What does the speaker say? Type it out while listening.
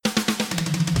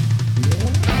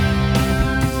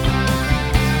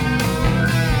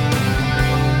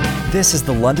This is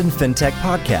the London FinTech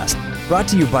Podcast, brought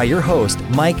to you by your host,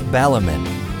 Mike Ballerman,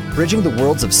 bridging the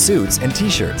worlds of suits and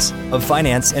t-shirts, of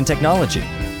finance and technology,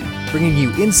 bringing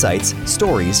you insights,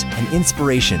 stories, and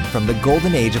inspiration from the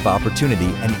golden age of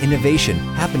opportunity and innovation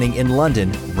happening in London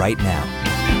right now.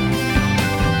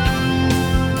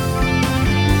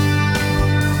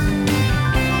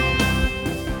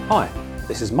 Hi,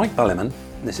 this is Mike Ballerman,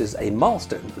 and this is a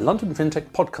milestone London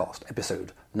FinTech Podcast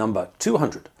episode number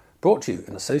 200, brought to you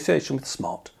in association with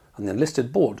Smart and the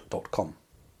enlistedboard.com.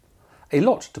 A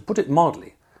lot, to put it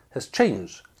mildly, has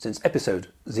changed since episode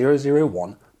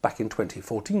 001 back in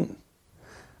 2014.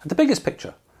 At the biggest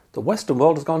picture, the Western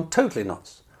world has gone totally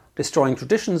nuts, destroying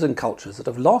traditions and cultures that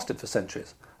have lasted for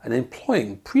centuries and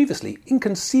employing previously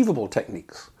inconceivable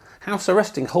techniques, house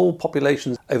arresting whole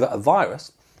populations over a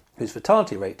virus whose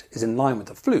fatality rate is in line with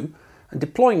the flu, and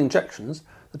deploying injections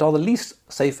that are the least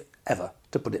safe ever,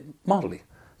 to put it mildly.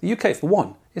 The UK, for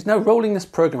one, is now rolling this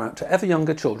programme out to ever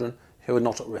younger children who are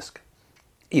not at risk.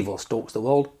 Evil stalks the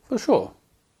world, for sure.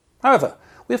 However,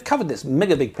 we have covered this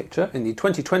mega big picture in the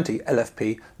 2020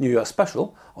 LFP New Year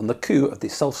special on the coup of the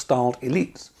self-styled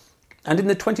elites, and in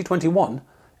the 2021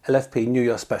 LFP New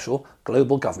Year special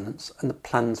Global Governance and the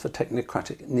Plans for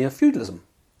Technocratic Neo-Feudalism.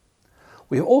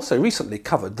 We have also recently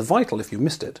covered the vital, if you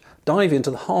missed it, dive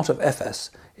into the heart of FS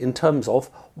in terms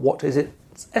of what is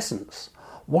its essence.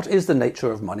 What is the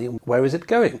nature of money and where is it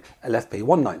going? LFP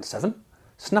 197,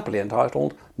 snappily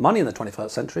entitled Money in the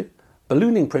 21st Century,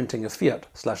 Ballooning Printing of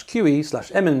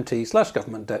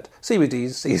Fiat/QE/MMT/Government Debt,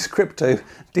 CBDCs, Crypto,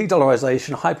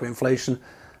 De-Dollarization, Hyperinflation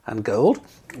and Gold,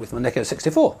 with Moneko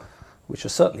 64, which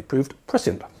has certainly proved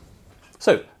prescient.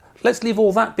 So, let's leave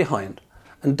all that behind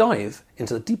and dive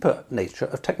into the deeper nature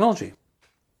of technology.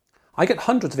 I get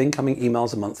hundreds of incoming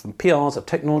emails a month from PRs of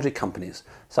technology companies,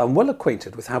 so I'm well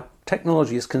acquainted with how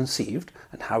technology is conceived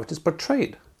and how it is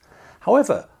portrayed.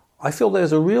 However, I feel there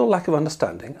is a real lack of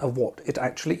understanding of what it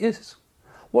actually is.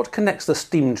 What connects the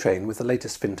steam train with the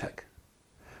latest fintech?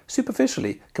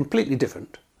 Superficially, completely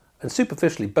different, and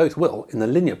superficially both will, in the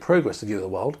linear progress view of the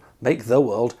world, make the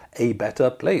world a better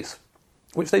place,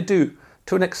 which they do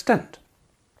to an extent.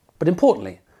 But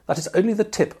importantly, that is only the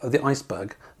tip of the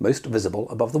iceberg most visible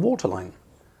above the waterline.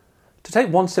 To take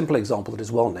one simple example that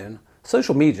is well known,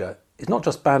 social media is not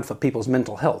just bad for people's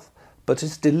mental health, but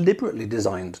is deliberately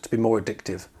designed to be more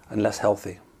addictive and less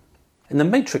healthy. In the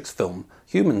Matrix film,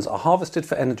 humans are harvested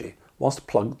for energy whilst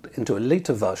plugged into a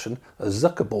later version of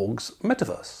Zuckerberg's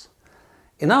metaverse.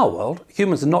 In our world,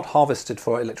 humans are not harvested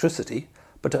for electricity,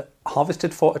 but are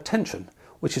harvested for attention,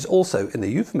 which is also, in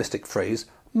the euphemistic phrase,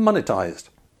 monetized,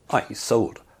 i.e.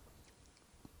 sold.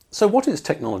 So what is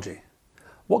technology?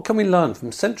 What can we learn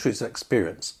from centuries of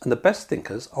experience and the best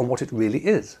thinkers on what it really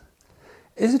is?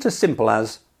 Is it as simple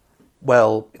as,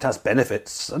 well, it has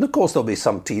benefits, and of course there'll be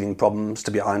some teething problems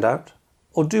to be ironed out?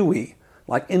 Or do we,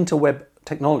 like interweb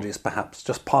technologies perhaps,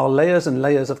 just pile layers and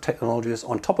layers of technologies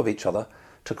on top of each other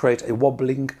to create a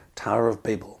wobbling Tower of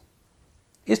Babel?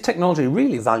 Is technology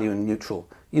really value neutral?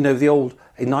 You know, the old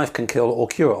a knife can kill or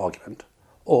cure argument.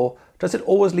 Or does it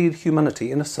always lead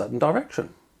humanity in a certain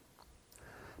direction?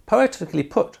 Poetically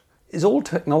put, is all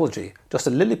technology just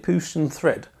a Lilliputian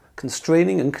thread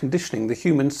constraining and conditioning the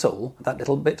human soul that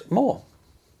little bit more?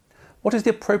 What is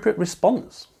the appropriate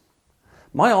response?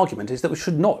 My argument is that we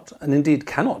should not, and indeed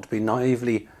cannot, be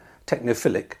naively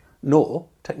technophilic nor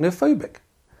technophobic.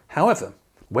 However,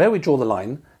 where we draw the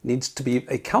line needs to be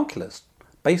a calculus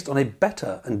based on a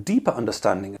better and deeper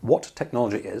understanding of what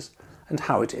technology is and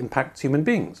how it impacts human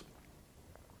beings.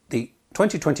 The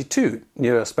 2022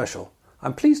 New Year special,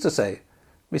 I'm pleased to say,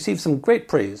 received some great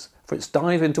praise for its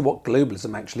dive into what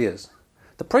globalism actually is.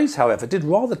 The praise, however, did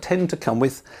rather tend to come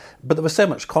with, but there was so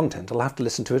much content I'll have to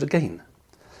listen to it again.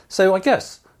 So I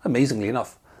guess, amazingly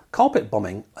enough, carpet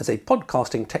bombing as a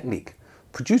podcasting technique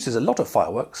produces a lot of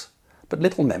fireworks, but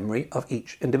little memory of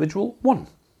each individual one.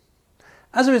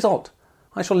 As a result,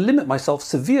 I shall limit myself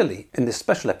severely in this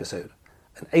special episode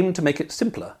and aim to make it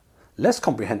simpler, less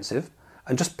comprehensive,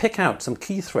 and just pick out some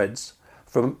key threads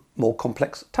from more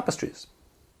complex tapestries.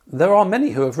 There are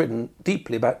many who have written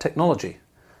deeply about technology,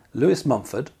 Lewis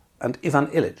Mumford and Ivan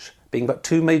Illich being but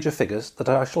two major figures that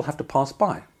I shall have to pass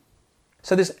by.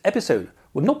 So this episode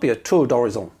will not be a tour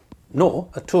d'horizon, nor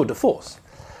a tour de force,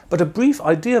 but a brief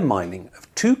idea mining of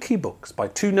two key books by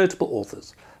two notable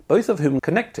authors, both of whom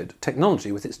connected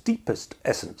technology with its deepest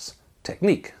essence,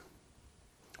 technique.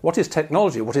 What is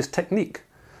technology? What is technique?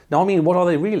 Now, I mean, what are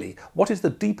they really? What is the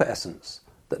deeper essence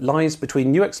that lies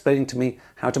between you explaining to me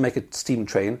how to make a steam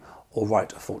train or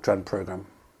write a Fortran program?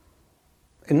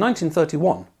 In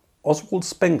 1931, Oswald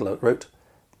Spengler wrote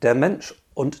Der Mensch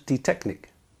und die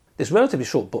Technik, This relatively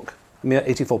short book, a mere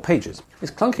 84 pages,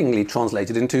 is clunkingly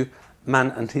translated into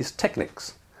Man and His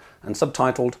Technics and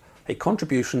subtitled A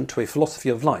Contribution to a Philosophy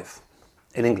of Life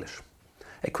in English.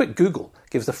 A quick Google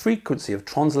gives the frequency of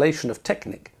translation of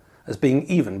technic as being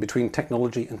even between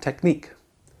technology and technique.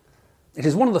 It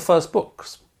is one of the first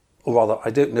books, or rather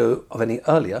I don't know of any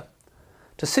earlier,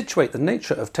 to situate the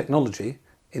nature of technology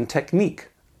in technique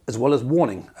as well as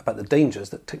warning about the dangers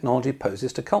that technology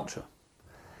poses to culture.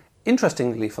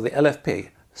 Interestingly for the LFP,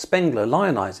 Spengler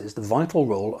lionizes the vital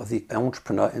role of the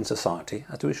entrepreneur in society,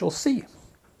 as we shall see.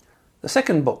 The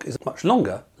second book is a much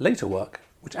longer, later work,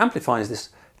 which amplifies this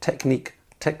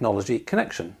technique-technology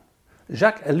connection.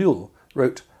 Jacques Ellul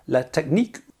wrote La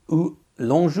technique ou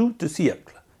l'enjeu du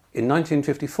siècle in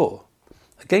 1954.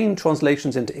 Again,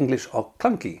 translations into English are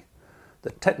clunky, the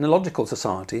technological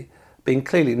society being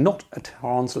clearly not a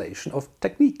translation of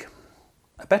technique.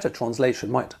 A better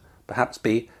translation might perhaps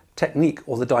be technique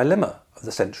or the dilemma of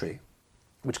the century,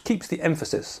 which keeps the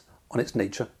emphasis on its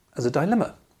nature as a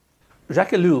dilemma.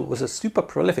 Jacques Ellul was a super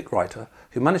prolific writer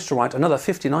who managed to write another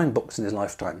 59 books in his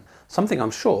lifetime, something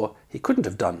I'm sure he couldn't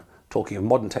have done, talking of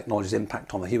modern technology's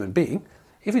impact on the human being,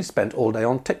 if he'd spent all day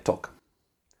on TikTok.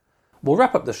 We'll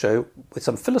wrap up the show with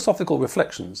some philosophical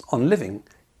reflections on living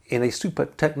in a super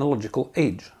technological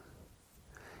age.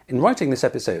 In writing this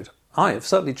episode, I have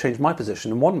certainly changed my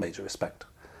position in one major respect,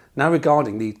 now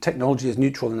regarding the technology as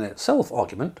neutral in itself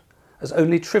argument as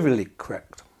only trivially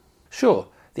correct. Sure,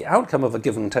 the outcome of a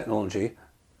given technology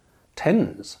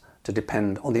tends to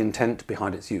depend on the intent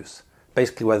behind its use,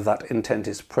 basically whether that intent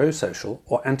is pro-social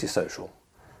or anti-social.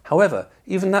 However,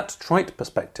 even that trite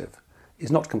perspective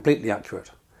is not completely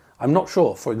accurate. I'm not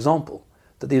sure, for example,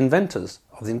 that the inventors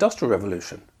of the Industrial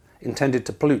Revolution intended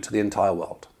to pollute the entire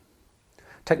world.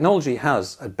 Technology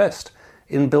has, at best,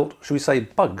 inbuilt, shall we say,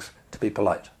 bugs, to be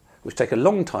polite, which take a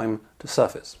long time to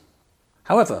surface.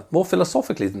 However, more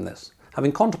philosophically than this,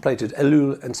 having contemplated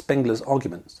Ellul and Spengler's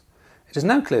arguments, it is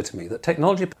now clear to me that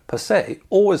technology per se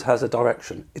always has a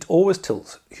direction. It always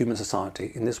tilts human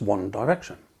society in this one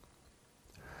direction.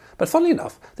 But funnily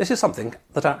enough, this is something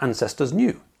that our ancestors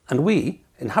knew, and we,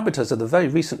 inhabitants of the very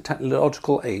recent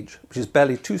technological age, which is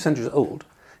barely 2 centuries old,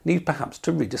 need perhaps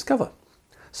to rediscover.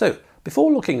 So,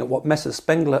 before looking at what Messrs.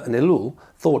 Spengler and Ellul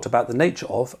thought about the nature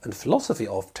of and philosophy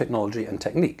of technology and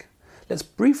technique, let's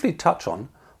briefly touch on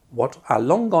what our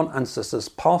long-gone ancestors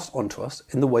passed on to us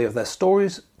in the way of their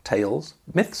stories, tales,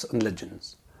 myths and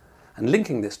legends, and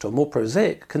linking this to a more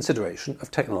prosaic consideration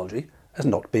of technology as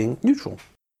not being neutral.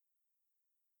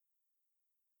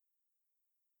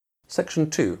 Section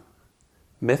 2.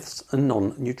 Myths and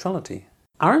non-neutrality.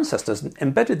 Our ancestors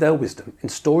embedded their wisdom in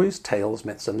stories, tales,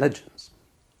 myths and legends.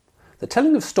 The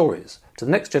telling of stories to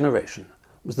the next generation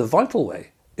was the vital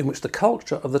way in which the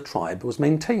culture of the tribe was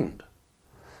maintained.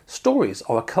 Stories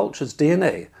are a culture's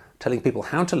DNA, telling people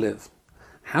how to live,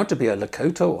 how to be a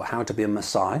Lakota or how to be a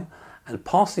Maasai, and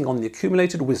passing on the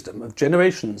accumulated wisdom of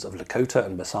generations of Lakota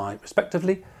and Maasai,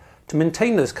 respectively, to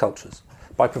maintain those cultures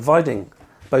by providing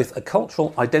both a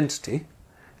cultural identity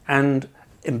and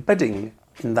embedding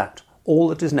in that all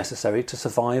that is necessary to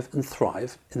survive and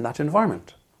thrive in that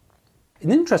environment. In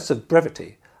the interests of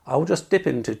brevity, I will just dip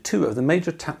into 2 of the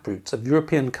major taproots of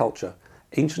European culture,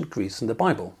 ancient Greece and the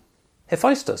Bible.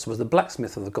 Hephaestus was the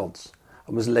blacksmith of the gods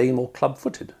and was lame or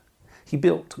club-footed. He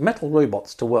built metal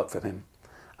robots to work for him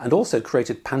and also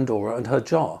created Pandora and her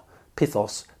jar,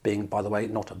 Pythos being, by the way,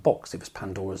 not a box, it was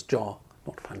Pandora's jar,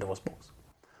 not Pandora's box,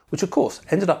 which of course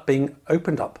ended up being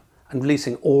opened up and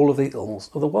releasing all of the ills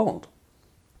of the world.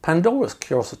 Pandora's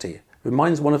curiosity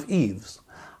reminds one of Eve's.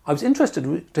 I was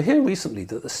interested to hear recently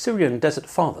that the Syrian desert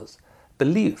fathers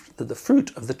believed that the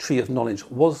fruit of the tree of knowledge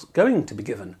was going to be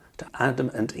given to Adam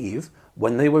and Eve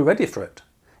when they were ready for it.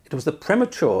 It was the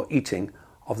premature eating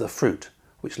of the fruit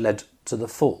which led to the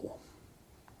fall.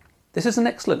 This is an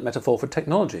excellent metaphor for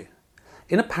technology.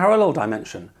 In a parallel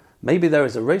dimension, maybe there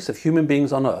is a race of human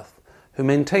beings on Earth who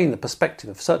maintain the perspective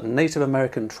of certain Native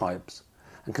American tribes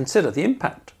and consider the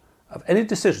impact of any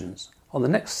decisions on the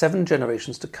next 7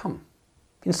 generations to come.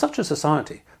 In such a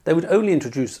society, they would only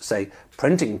introduce, say,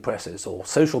 printing presses or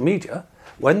social media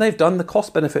when they've done the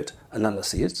cost-benefit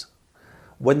analyses,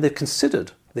 when they've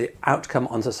considered the outcome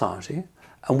on society,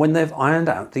 and when they've ironed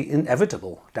out the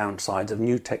inevitable downsides of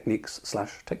new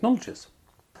techniques/technologies.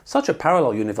 Such a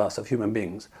parallel universe of human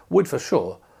beings would, for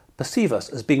sure, perceive us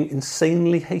as being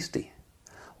insanely hasty.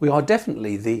 We are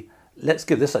definitely the let's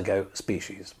give this a go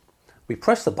species. We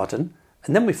press the button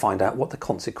and then we find out what the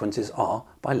consequences are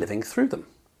by living through them.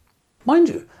 Mind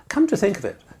you, come to think of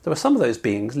it, there are some of those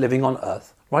beings living on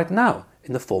Earth right now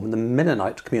in the form of the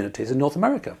Mennonite communities in North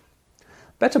America.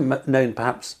 Better known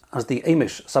perhaps as the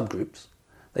Amish subgroups,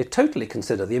 they totally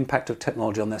consider the impact of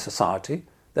technology on their society,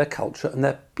 their culture and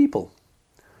their people.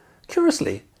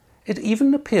 Curiously, it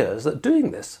even appears that doing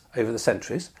this over the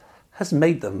centuries has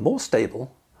made them more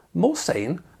stable, more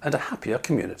sane and a happier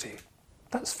community.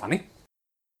 That's funny.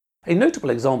 A notable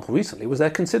example recently was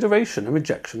their consideration and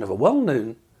rejection of a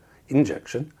well-known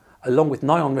injection, along with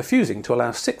nigh on refusing to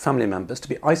allow sick family members to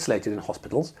be isolated in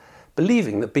hospitals,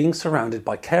 believing that being surrounded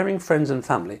by caring friends and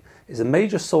family is a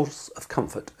major source of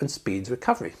comfort and speeds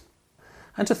recovery.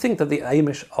 And to think that the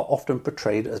Amish are often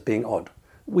portrayed as being odd.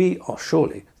 We are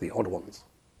surely the odd ones.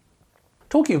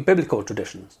 Talking of biblical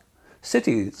traditions,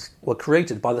 cities were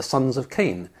created by the sons of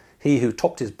Cain, he who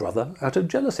topped his brother out of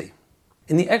jealousy.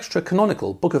 In the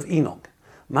extra-canonical Book of Enoch,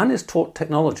 man is taught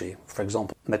technology, for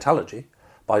example metallurgy,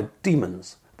 by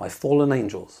demons, by fallen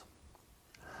angels.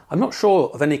 I'm not sure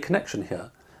of any connection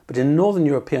here, but in Northern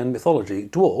European mythology,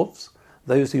 dwarves,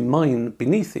 those who mine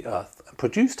beneath the earth and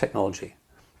produce technology,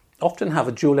 often have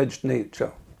a dual-edged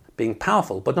nature, being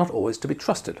powerful but not always to be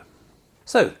trusted.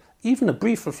 So, even a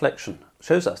brief reflection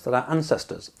shows us that our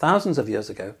ancestors, thousands of years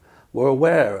ago, were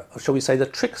aware of, shall we say, the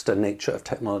trickster nature of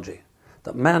technology,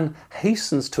 that man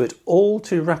hastens to it all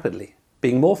too rapidly,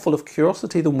 being more full of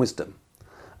curiosity than wisdom,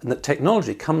 and that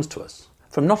technology comes to us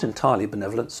from not entirely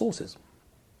benevolent sources.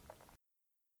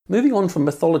 Moving on from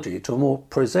mythology to a more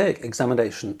prosaic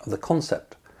examination of the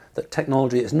concept that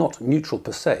technology is not neutral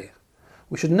per se,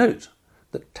 we should note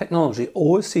that technology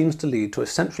always seems to lead to a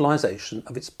centralisation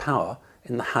of its power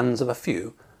in the hands of a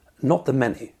few, not the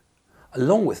many,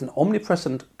 along with an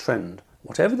omnipresent trend,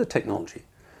 whatever the technology,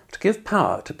 to give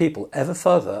power to people ever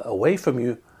further away from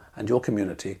you and your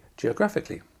community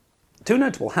geographically. Two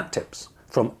notable hat tips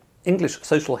from English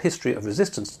Social History of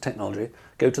Resistance to Technology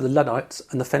go to the Luddites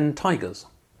and the Fen Tigers,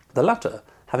 the latter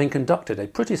having conducted a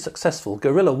pretty successful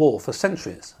guerrilla war for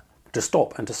centuries to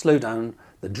stop and to slow down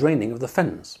the draining of the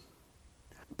fens.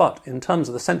 But in terms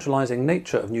of the centralising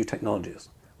nature of new technologies,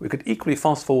 we could equally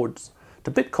fast forward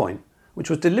to Bitcoin, which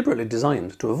was deliberately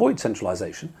designed to avoid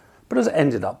centralisation, but has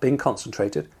ended up being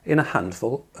concentrated in a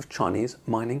handful of Chinese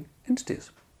mining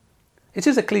entities. It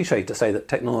is a cliché to say that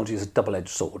technology is a double-edged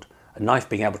sword, a knife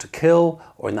being able to kill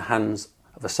or in the hands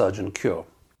of a surgeon cure.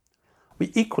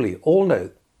 We equally all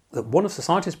know that one of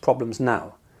society's problems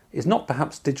now is not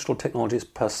perhaps digital technologies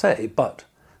per se, but,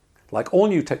 like all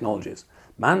new technologies,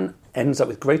 man ends up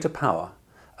with greater power,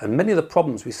 and many of the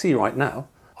problems we see right now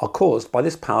are caused by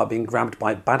this power being grabbed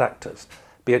by bad actors,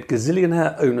 be it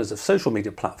gazillionaire owners of social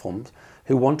media platforms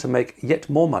who want to make yet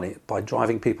more money by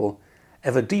driving people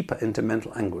ever deeper into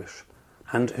mental anguish,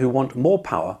 and who want more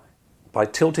power by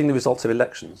tilting the results of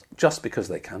elections just because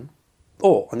they can,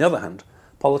 or, on the other hand,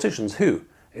 politicians who,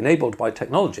 enabled by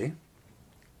technology,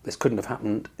 this couldn't have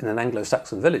happened in an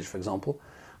Anglo-Saxon village, for example,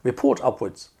 report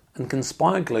upwards and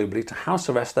conspire globally to house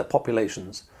arrest their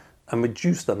populations and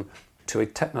reduce them to a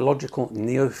technological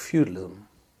neo-feudalism.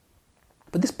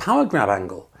 But this power grab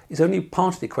angle is only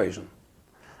part of the equation.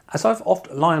 As I've oft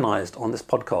lionised on this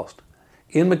podcast,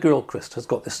 Ian McGilchrist has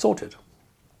got this sorted.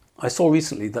 I saw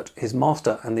recently that his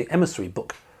Master and the Emissary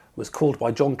book was called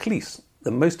by John Cleese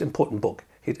the most important book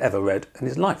he'd ever read in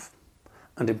his life.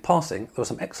 And in passing, there were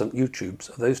some excellent YouTubes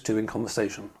of those two in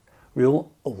conversation.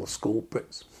 Real old-school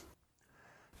Brits.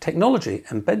 Technology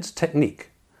embeds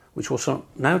technique, which we shall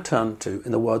now turn to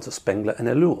in the words of Spengler and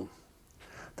Ellul.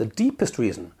 The deepest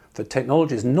reason for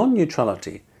technology's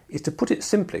non-neutrality is, to put it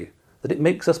simply, that it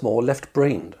makes us more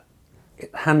left-brained.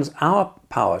 It hands our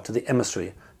power to the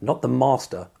emissary, not the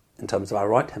master, in terms of our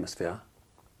right hemisphere.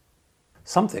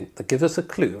 Something that gives us a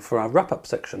clue for our wrap-up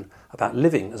section about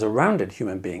living as a rounded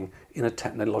human being in a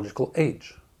technological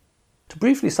age. To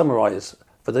briefly summarise,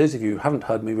 for those of you who haven't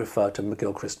heard me refer to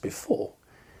McGilchrist before,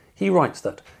 he writes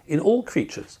that in all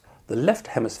creatures, the left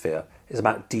hemisphere is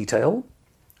about detail,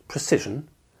 precision,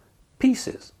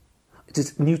 pieces. It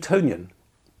is Newtonian,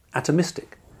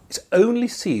 atomistic. It only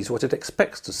sees what it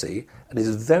expects to see and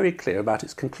is very clear about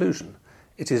its conclusion.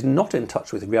 It is not in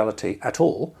touch with reality at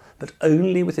all, but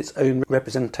only with its own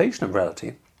representation of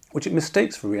reality, which it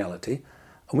mistakes for reality,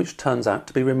 and which turns out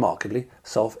to be remarkably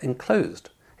self-enclosed.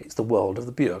 It's the world of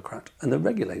the bureaucrat and the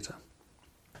regulator.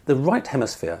 The right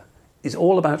hemisphere is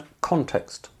all about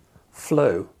context,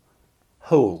 flow,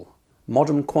 whole,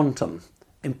 modern quantum,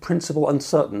 in principle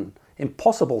uncertain,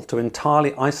 impossible to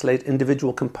entirely isolate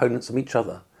individual components from each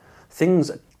other.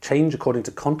 Things change according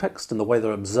to context and the way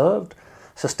they're observed,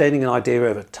 sustaining an idea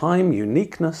over time,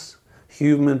 uniqueness,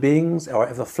 human beings are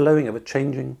ever flowing, ever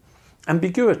changing,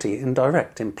 ambiguity,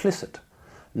 indirect, implicit,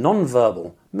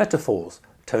 non-verbal, metaphors,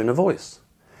 tone of voice.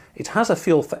 It has a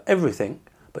feel for everything,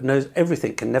 but knows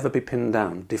everything can never be pinned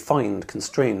down, defined,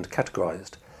 constrained,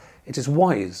 categorized. It is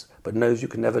wise, but knows you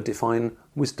can never define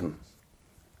wisdom.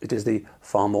 It is the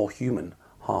far more human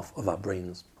half of our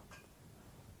brains.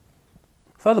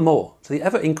 Furthermore, to the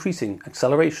ever-increasing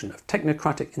acceleration of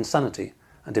technocratic insanity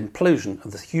and implosion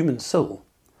of the human soul,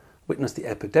 witness the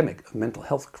epidemic of mental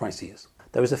health crises,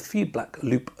 there is a feedback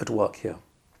loop at work here.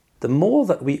 The more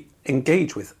that we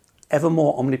engage with ever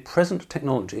more omnipresent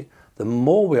technology, the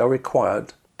more we are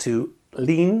required to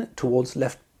lean towards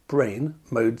left brain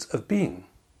modes of being.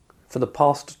 For the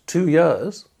past 2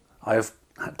 years, I have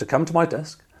had to come to my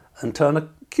desk and turn a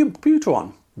computer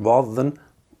on rather than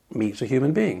meet a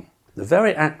human being. The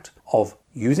very act of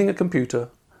using a computer,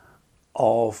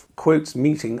 of quotes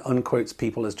meeting unquotes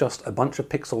people as just a bunch of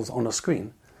pixels on a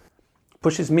screen,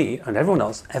 pushes me and everyone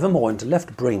else ever more into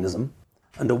left brainism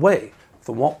and away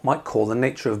from what might call the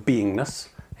nature of beingness,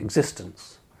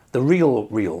 existence, the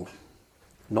real,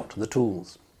 not the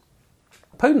tools.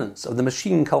 Opponents of the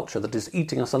machine culture that is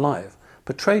eating us alive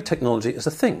portray technology as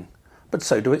a thing, but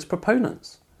so do its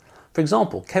proponents. For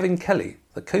example, Kevin Kelly,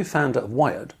 the co-founder of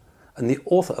Wired and the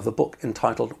author of a book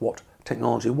entitled What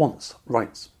Technology Wants,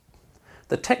 writes,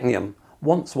 "The technium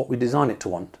wants what we design it to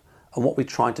want and what we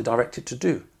try to direct it to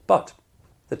do, but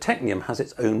the technium has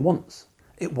its own wants.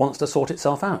 It wants to sort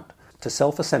itself out, to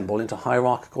self-assemble into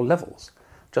hierarchical levels,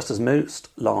 just as most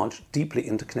large, deeply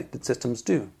interconnected systems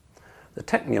do. The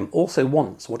technium also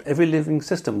wants what every living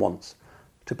system wants,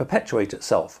 to perpetuate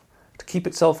itself, to keep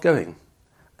itself going.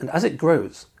 And as it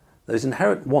grows, those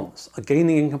inherent wants are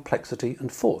gaining in complexity and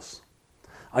force."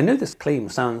 I know this claim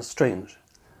sounds strange.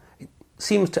 It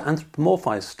seems to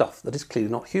anthropomorphize stuff that is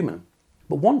clearly not human.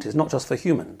 But want is not just for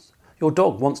humans. Your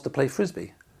dog wants to play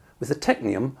frisbee. With the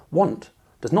technium, want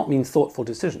does not mean thoughtful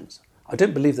decisions. I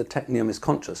don't believe the technium is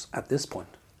conscious at this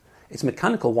point. Its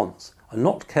mechanical wants are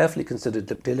not carefully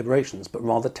considered deliberations, but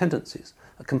rather tendencies,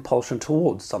 a compulsion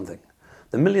towards something.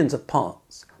 The millions of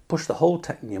parts push the whole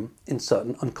technium in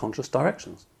certain unconscious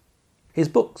directions. His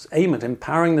books aim at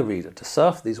empowering the reader to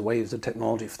surf these waves of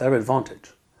technology for their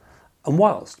advantage. And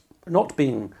whilst not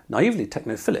being naively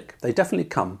technophilic, they definitely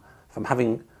come from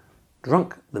having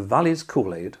drunk the Valley's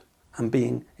Kool-Aid and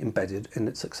being embedded in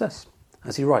its success.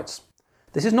 As he writes,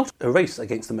 "This is not a race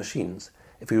against the machines.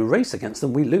 If we race against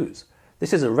them, we lose.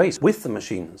 This is a race with the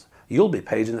machines. You'll be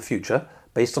paid in the future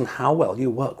based on how well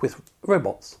you work with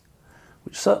robots."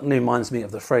 Which certainly reminds me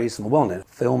of the phrase from a well-known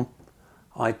film,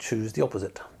 "I choose the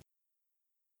opposite."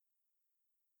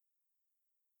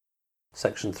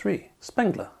 Section 3.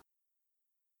 Spengler.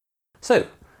 So,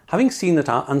 having seen that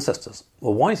our ancestors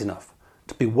were wise enough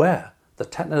to beware the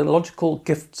technological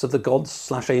gifts of the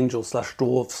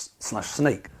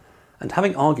gods/angels/dwarves/snake, and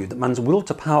having argued that man's will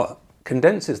to power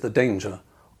condenses the danger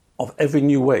of every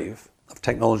new wave of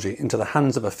technology into the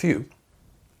hands of a few,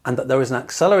 and that there is an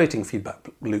accelerating feedback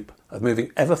loop of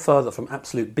moving ever further from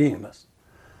absolute beingness,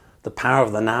 the power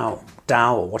of the now,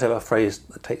 Tao, or whatever phrase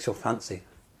that takes your fancy,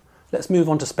 let's move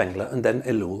on to Spengler and then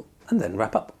Ellul and then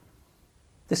wrap up.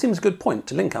 This seems a good point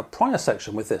to link our prior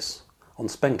section with this, on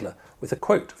Spengler, with a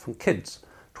quote from Kidd's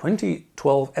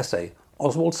 2012 essay,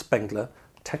 Oswald Spengler,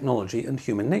 Technology and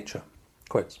Human Nature.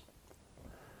 Quotes,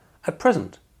 "At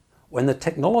present, when the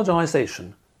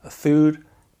technologization of food,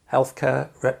 healthcare,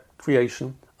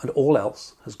 recreation, and all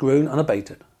else has grown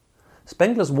unabated,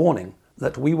 Spengler's warning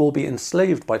that we will be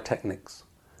enslaved by techniques,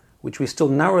 which we still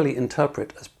narrowly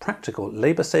interpret as practical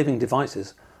labour-saving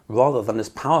devices rather than as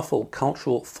powerful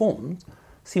cultural forms,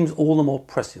 seems all the more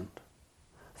prescient.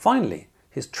 Finally,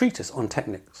 his treatise on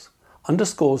techniques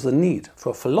underscores the need for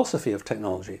a philosophy of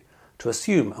technology to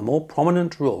assume a more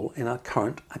prominent role in our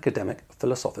current academic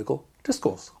philosophical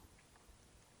discourse."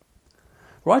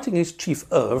 Writing his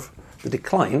chief oeuvre, The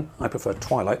Decline, I prefer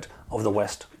Twilight, of the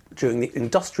West, during the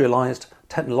industrialised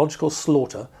technological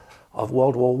slaughter of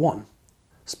World War I,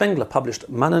 Spengler published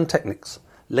Man and Technics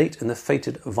late in the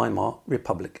fated Weimar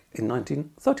Republic in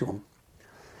 1931.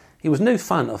 He was no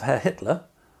fan of Herr Hitler,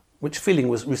 which feeling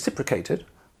was reciprocated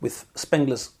with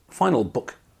Spengler's final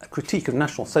book, A Critique of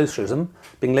National Socialism,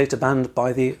 being later banned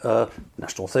by the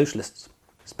National Socialists.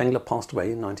 Spengler passed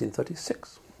away in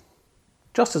 1936.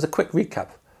 Just as a quick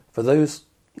recap for those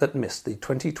that missed the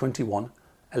 2021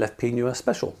 LFP Newer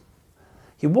special.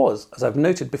 He was, as I've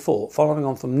noted before, following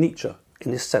on from Nietzsche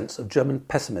in his sense of German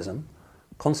pessimism,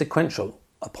 consequential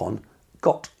upon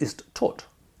Gott ist tot,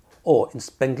 or in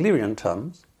Spenglerian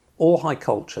terms, all high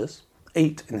cultures,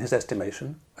 8 in his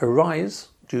estimation, arise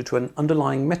due to an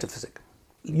underlying metaphysic.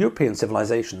 European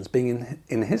civilizations being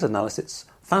in his analysis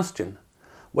Faustian,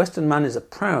 Western man is a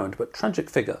proud but tragic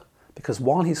figure because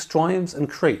while he strives and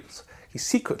creates, he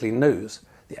secretly knows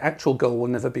the actual goal will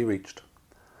never be reached.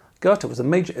 Goethe was a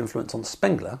major influence on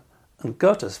Spengler, and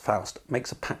Goethe's Faust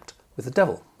makes a pact with the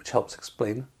devil, which helps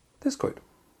explain this quote.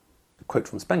 A quote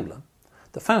from Spengler: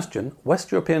 "The Faustian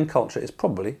West European culture is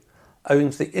probably, owing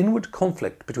to the inward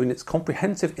conflict between its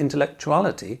comprehensive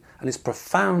intellectuality and its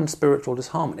profound spiritual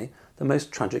disharmony, the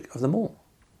most tragic of them all."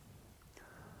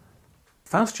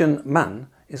 Faustian man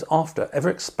is after ever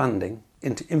expanding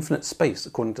into infinite space,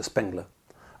 according to Spengler,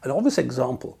 an obvious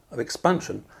example of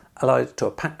expansion allied to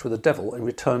a pact with the devil in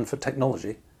return for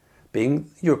technology, being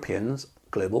Europeans'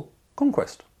 global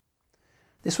conquest.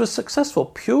 This was successful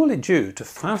purely due to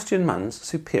Faustian man's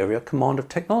superior command of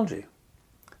technology.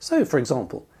 So, for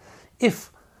example,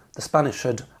 if the Spanish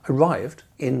had arrived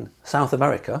in South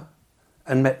America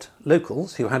and met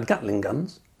locals who had Gatling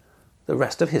guns, the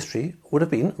rest of history would have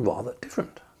been rather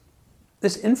different.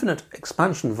 This infinite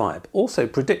expansion vibe also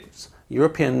predicts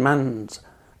European man's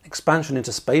expansion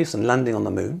into space and landing on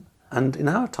the moon, and in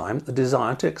our time, the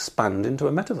desire to expand into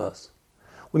a metaverse.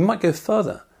 We might go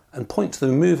further and point to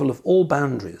the removal of all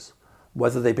boundaries,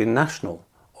 whether they be national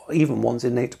or even one's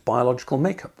innate biological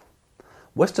makeup.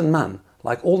 Western man,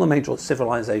 like all the major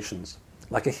civilizations,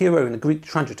 like a hero in a Greek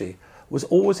tragedy, was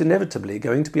always inevitably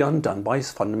going to be undone by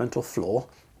his fundamental flaw,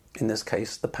 in this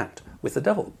case, the pact with the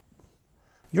devil.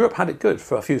 Europe had it good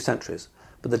for a few centuries,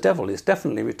 but the devil is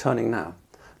definitely returning now,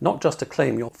 not just to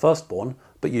claim your firstborn,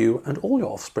 but you and all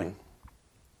your offspring.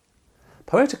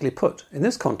 Poetically put, in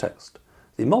this context,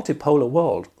 the multipolar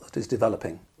world that is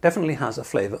developing definitely has a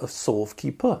flavour of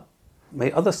sauve-qui-peut.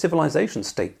 May other civilization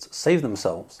states save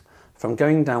themselves from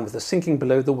going down with the sinking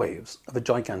below the waves of a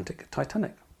gigantic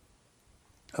Titanic.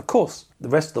 Of course, the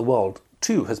rest of the world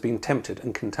too has been tempted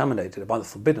and contaminated by the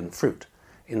forbidden fruit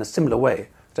in a similar way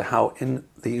to how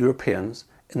the Europeans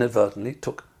inadvertently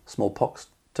took smallpox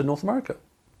to North America.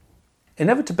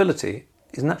 Inevitability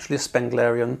is naturally a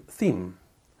Spenglerian theme.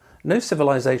 No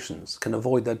civilizations can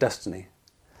avoid their destiny.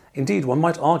 Indeed, one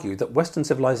might argue that Western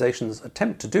civilization's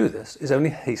attempt to do this is only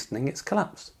hastening its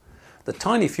collapse. The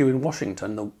tiny few in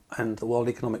Washington and the World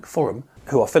Economic Forum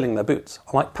who are filling their boots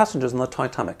are like passengers on the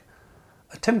Titanic,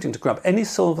 attempting to grab any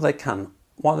silver they can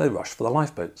while they rush for the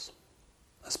lifeboats.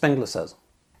 As Spengler says,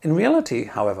 in reality,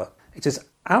 however, it is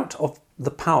out of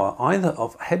the power either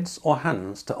of heads or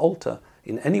hands to alter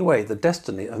in any way the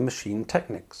destiny of machine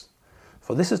techniques.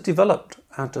 For this is developed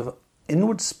out of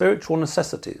inward spiritual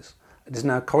necessities. It is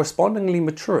now correspondingly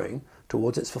maturing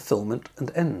towards its fulfillment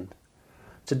and end.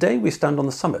 Today we stand on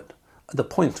the summit, at the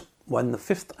point when the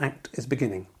fifth act is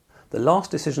beginning. The last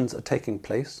decisions are taking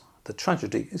place, the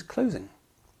tragedy is closing.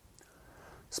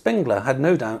 Spengler had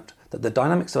no doubt that the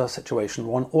dynamics of our situation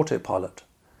were on autopilot.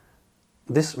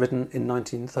 This written in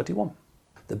 1931.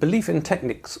 The belief in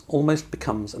techniques almost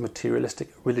becomes a materialistic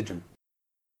religion.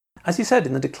 As he said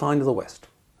in The Decline of the West,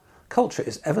 culture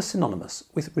is ever synonymous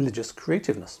with religious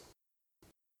creativeness.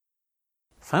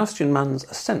 Faustian man's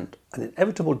ascent and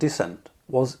inevitable descent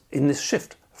was in this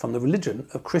shift from the religion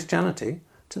of Christianity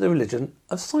to the religion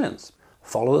of science.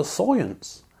 Follow the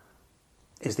science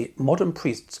is the modern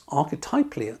priest's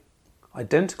archetypally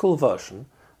identical version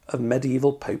of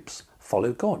medieval popes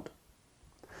follow God.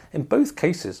 In both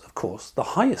cases, of course, the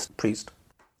highest priest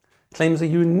claims a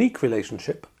unique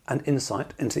relationship and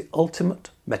insight into the ultimate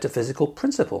metaphysical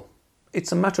principle.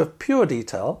 It's a matter of pure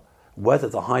detail whether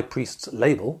the high priest's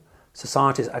label,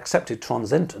 society's accepted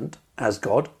transcendent, as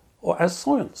God or as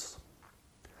science.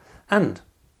 And,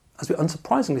 as we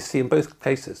unsurprisingly see in both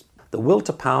cases, the will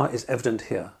to power is evident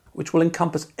here, which will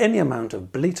encompass any amount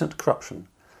of blatant corruption,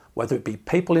 whether it be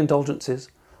papal indulgences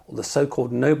or the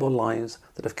so-called noble lies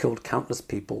that have killed countless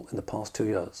people in the past 2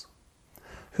 years.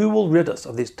 Who will rid us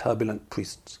of these turbulent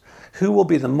priests? Who will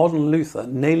be the modern Luther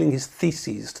nailing his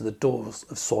theses to the doors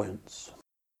of science?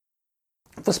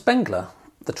 For Spengler,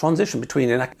 the transition between,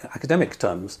 in academic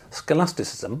terms,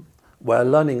 scholasticism, where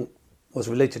learning was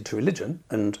related to religion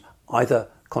and either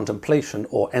contemplation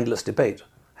or endless debate,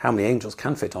 how many angels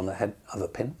can fit on the head of a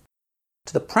pin,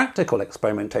 to the practical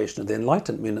experimentation of the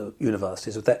Enlightenment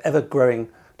universities with their ever-growing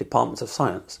departments of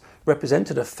science,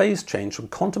 represented a phase change from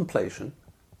contemplation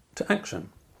to action.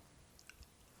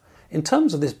 In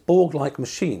terms of this Borg-like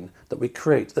machine that we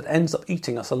create that ends up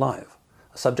eating us alive,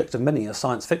 a subject of many a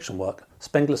science fiction work,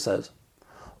 Spengler says,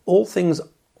 all things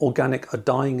organic are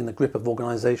dying in the grip of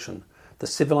organisation. The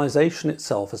civilization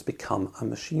itself has become a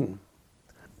machine.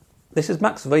 This is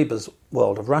Max Weber's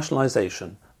world of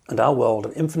rationalisation and our world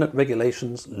of infinite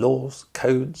regulations, laws,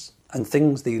 codes, and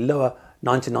things the lower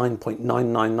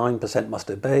 99.999%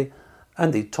 must obey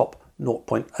and the top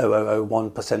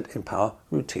 0.0001% in power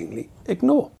routinely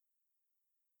ignore.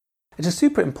 It is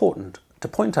super important to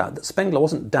point out that Spengler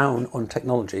wasn't down on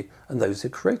technology and those who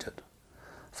created.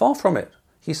 Far from it,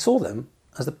 he saw them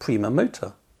as the prima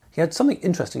motor. He had something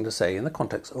interesting to say in the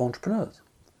context of entrepreneurs.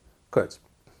 Quotes,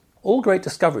 "All great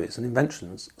discoveries and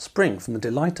inventions spring from the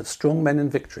delight of strong men in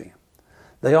victory.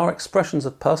 They are expressions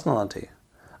of personality,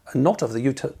 and not of the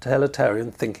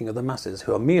utilitarian thinking of the masses,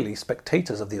 who are merely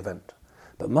spectators of the event,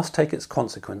 but must take its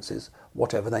consequences,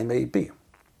 whatever they may be."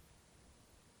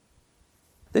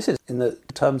 This is, in the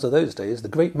terms of those days, the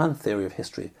great man theory of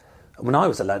history. And when I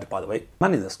was a lad, by the way,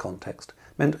 man in this context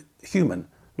meant human,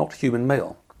 not human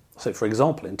male. So, for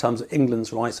example, in terms of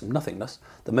England's rise from nothingness,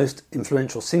 the most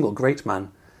influential single great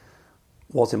man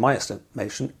was, in my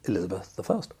estimation, Elizabeth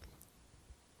I.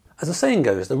 As the saying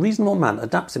goes, the reasonable man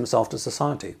adapts himself to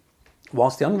society,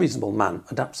 whilst the unreasonable man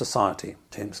adapts society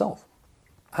to himself.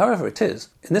 However, it is,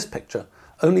 in this picture,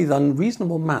 only the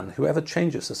unreasonable man who ever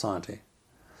changes society.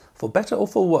 For better or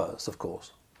for worse, of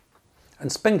course.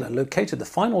 And Spengler located the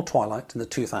final twilight in the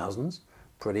 2000s,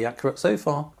 pretty accurate so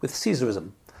far, with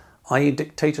Caesarism, i.e.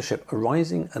 dictatorship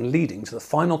arising and leading to the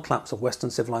final collapse of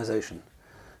Western civilization.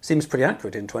 Seems pretty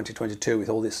accurate in 2022 with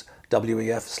all this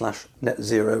WEF/net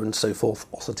zero and so forth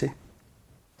osity.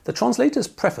 The translator's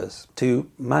preface to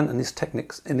Man and His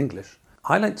Techniques in English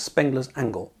highlights Spengler's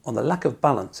angle on the lack of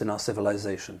balance in our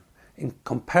civilization in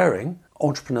comparing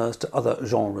entrepreneurs to other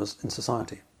genres in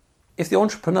society. If the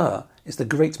entrepreneur is the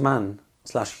great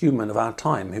man/human of our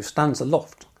time who stands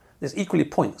aloft, this equally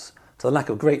points to the lack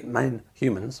of great men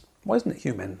humans, why isn't it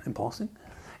human in passing,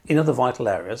 in other vital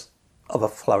areas of a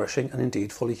flourishing and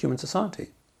indeed fully human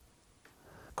society.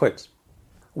 Quotes,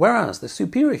 "Whereas the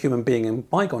superior human being in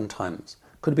bygone times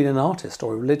could have been an artist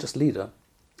or a religious leader,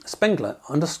 Spengler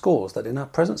underscores that in our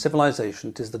present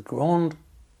civilization it is the grand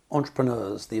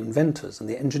entrepreneurs, the inventors and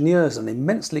the engineers of an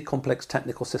immensely complex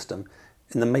technical system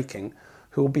in the making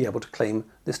who will be able to claim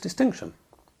this distinction.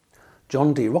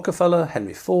 John D. Rockefeller,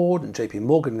 Henry Ford and J.P.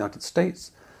 Morgan in the United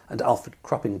States and Alfred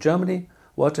Krupp in Germany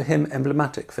were to him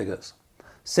emblematic figures,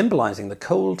 symbolizing the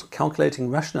cold, calculating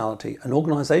rationality and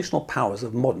organizational powers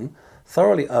of modern,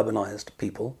 thoroughly urbanized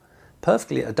people,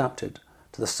 perfectly adapted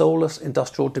to the soulless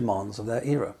industrial demands of their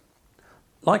era.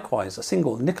 Likewise, a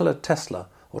single Nikola Tesla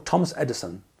or Thomas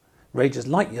Edison rages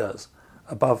light years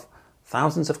above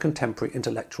thousands of contemporary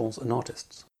intellectuals and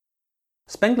artists.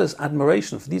 Spengler's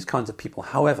admiration for these kinds of people,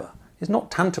 however, is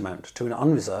not tantamount to an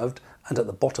unreserved and, at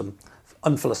the bottom,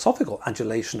 unphilosophical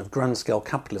adulation of grand-scale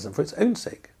capitalism for its own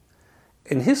sake.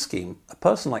 In his scheme, a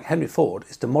person like Henry Ford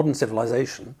is to modern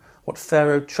civilization what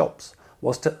Pharaoh Chops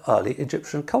was to early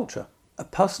Egyptian culture, a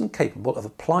person capable of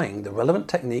applying the relevant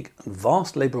technique and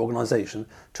vast labour organisation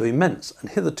to immense and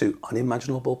hitherto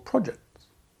unimaginable projects.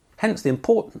 Hence the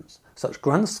importance such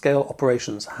grand-scale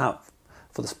operations have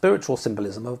for the spiritual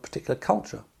symbolism of a particular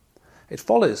culture. It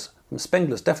follows from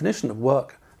Spengler's definition of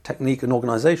work, technique and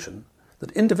organisation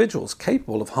that individuals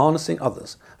capable of harnessing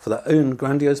others for their own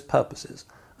grandiose purposes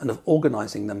and of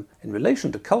organising them in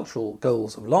relation to cultural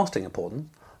goals of lasting importance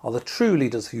are the true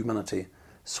leaders of humanity,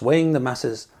 swaying the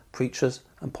masses, preachers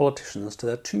and politicians to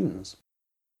their tunes.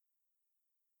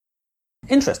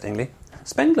 Interestingly,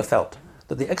 Spengler felt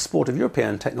that the export of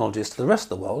European technologies to the rest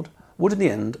of the world would in the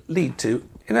end lead to,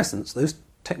 in essence, those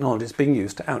technologies being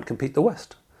used to outcompete the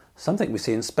West. Something we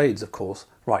see in spades, of course,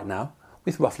 right now,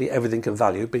 with roughly everything of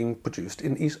value being produced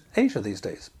in East Asia these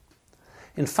days.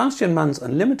 In Faustian man's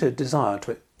unlimited desire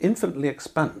to infinitely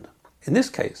expand, in this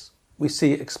case, we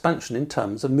see expansion in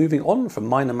terms of moving on from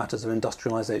minor matters of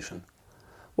industrialisation.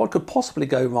 What could possibly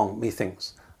go wrong,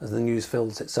 methinks, as the news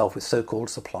fills itself with so-called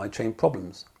supply chain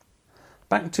problems?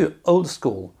 Back to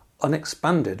old-school,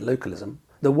 unexpanded localism,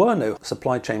 there were no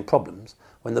supply chain problems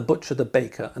when the butcher, the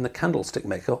baker and the candlestick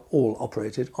maker all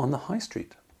operated on the high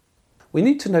street. We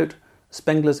need to note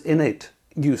Spengler's innate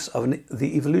use of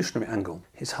the evolutionary angle,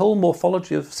 his whole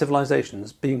morphology of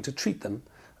civilizations being to treat them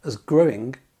as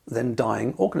growing, then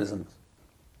dying organisms.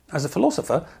 As a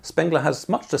philosopher, Spengler has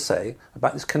much to say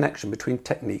about this connection between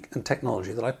technique and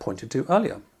technology that I pointed to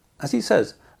earlier. As he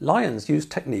says, lions use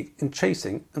technique in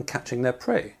chasing and catching their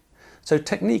prey, so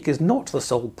technique is not the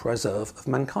sole preserve of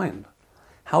mankind.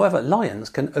 However, lions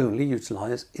can only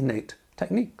utilize innate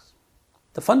techniques.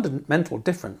 The fundamental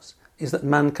difference is that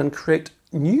man can create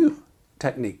new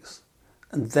techniques,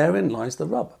 and therein lies the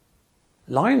rub.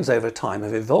 Lions over time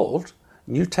have evolved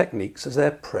new techniques as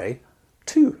their prey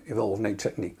to evolve new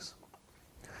techniques.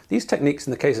 These techniques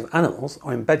in the case of animals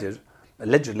are embedded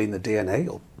allegedly in the DNA,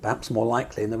 or perhaps more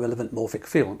likely in the relevant morphic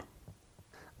field.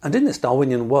 And in this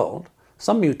Darwinian world,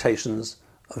 some mutations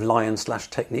of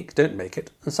lion/technique don't make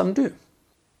it, and some do.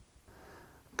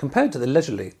 Compared to the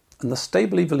leisurely and the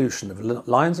stable evolution of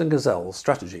lions and gazelles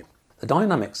strategy, the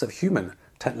dynamics of human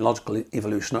technological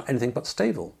evolution are anything but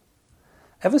stable.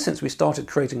 Ever since we started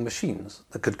creating machines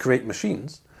that could create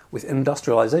machines, with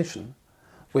industrialization,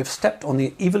 we have stepped on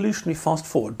the evolutionary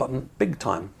fast-forward button big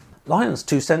time. Lions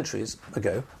 2 centuries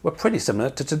ago were pretty similar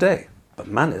to today, but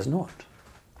man is not.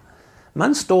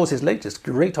 Man stores his latest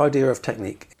great idea of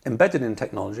technique embedded in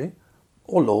technology,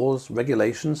 or laws,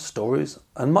 regulations, stories,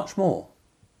 and much more.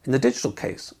 In the digital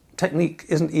case, technique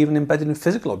isn't even embedded in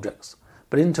physical objects,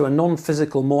 but into a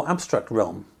non-physical, more abstract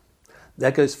realm.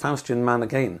 There goes Faustian man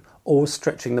again, always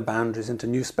stretching the boundaries into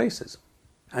new spaces.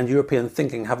 And European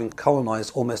thinking having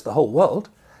colonised almost the whole world,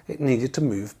 it needed to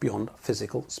move beyond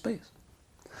physical space.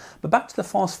 But back to the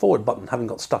fast-forward button having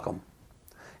got stuck on.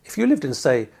 If you lived in,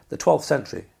 say, the 12th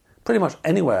century, pretty much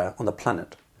anywhere on the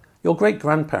planet, your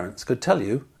great-grandparents could tell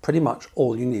you pretty much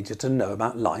all you needed to know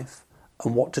about life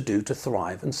and what to do to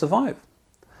thrive and survive,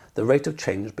 the rate of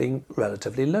change being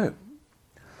relatively low.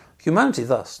 Humanity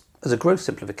thus, as a gross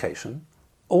simplification,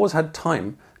 always had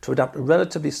time to adapt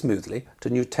relatively smoothly to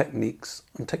new techniques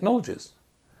and technologies,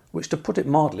 which, to put it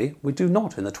mildly, we do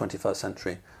not in the 21st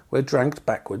century. We're dragged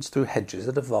backwards through hedges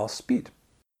at a vast speed.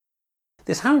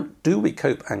 This how do we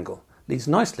cope angle leads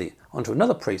nicely onto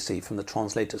another précis from the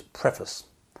translator's preface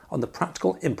on the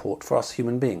practical import for us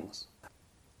human beings.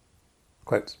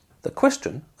 Quote, "The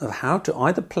question of how to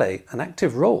either play an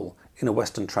active role in a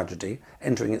Western tragedy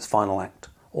entering its final act,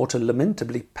 or to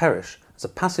lamentably perish as a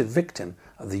passive victim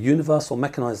of the universal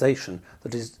mechanization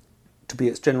that is to be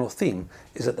its general theme,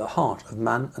 is at the heart of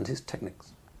man and his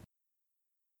techniques."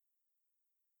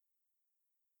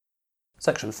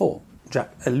 Section 4.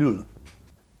 Jacques Ellul.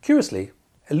 Curiously,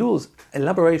 Ellul's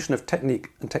elaboration of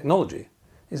technique and technology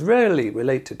is rarely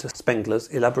related to Spengler's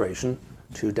elaboration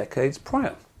 2 decades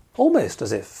prior. Almost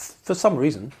as if, for some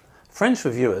reason, French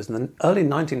reviewers in the early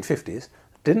 1950s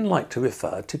didn't like to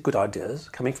refer to good ideas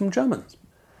coming from Germans.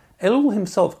 Ellul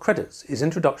himself credits his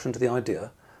introduction to the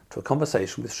idea to a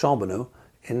conversation with Charbonneau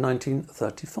in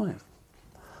 1935.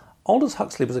 Aldous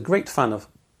Huxley was a great fan of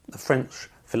the French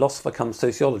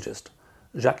philosopher-cum-sociologist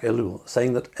Jacques Ellul,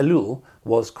 saying that Ellul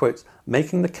was, quote,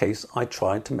 "making the case I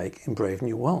tried to make in Brave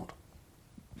New World."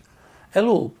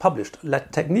 Ellul published La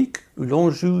technique ou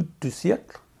l'enjeu du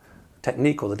siècle,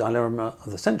 Technique or the Dilemma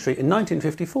of the Century, in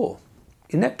 1954.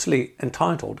 Ineptly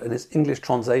entitled in its English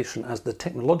translation as The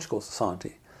Technological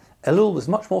Society, Ellul was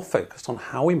much more focused on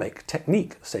how we make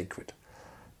technique sacred,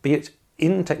 be it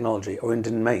in technology or in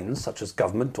domains such as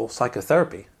government or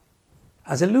psychotherapy.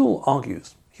 As Ellul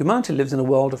argues, humanity lives in a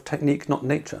world of technique, not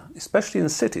nature, especially in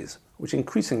cities, which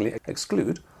increasingly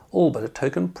exclude all but a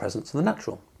token presence of the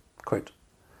natural. Quote,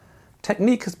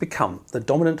 "Technique has become the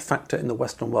dominant factor in the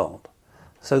Western world,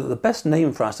 so that the best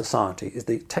name for our society is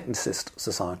the technicist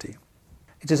society.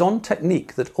 It is on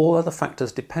technique that all other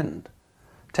factors depend.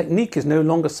 Technique is no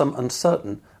longer some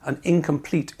uncertain and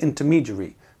incomplete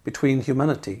intermediary between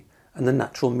humanity and the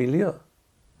natural milieu.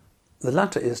 The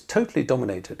latter is totally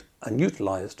dominated and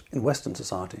utilised in Western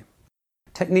society.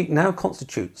 Technique now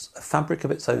constitutes a fabric of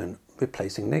its own,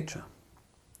 replacing nature."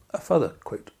 A further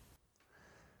quote,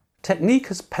 "Technique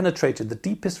has penetrated the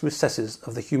deepest recesses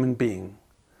of the human being.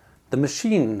 The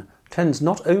machine tends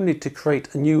not only to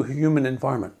create a new human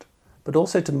environment, but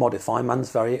also to modify man's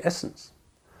very essence.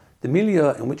 The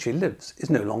milieu in which he lives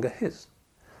is no longer his.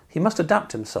 He must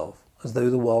adapt himself, as though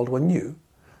the world were new,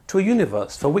 to a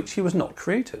universe for which he was not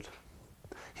created.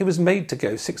 He was made to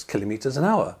go 6 kilometres an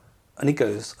hour, and he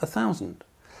goes 1,000.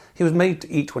 He was made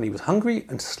to eat when he was hungry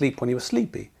and to sleep when he was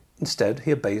sleepy. Instead,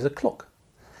 he obeys a clock.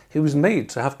 He was made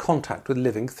to have contact with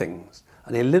living things,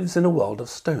 and he lives in a world of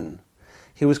stone.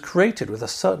 He was created with a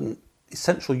certain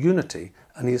essential unity,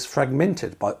 and he is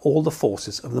fragmented by all the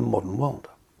forces of the modern world."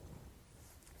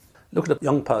 Look at a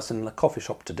young person in a coffee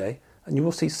shop today, and you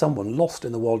will see someone lost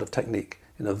in the world of technique,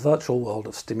 in a virtual world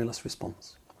of stimulus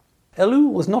response.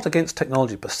 Ellul was not against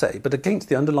technology per se, but against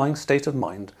the underlying state of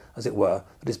mind, as it were,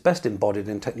 that is best embodied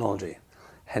in technology,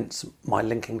 hence my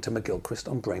linking to McGilchrist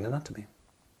on brain anatomy.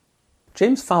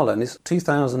 James Fowler, in his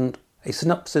 2000 A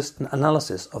Synopsis and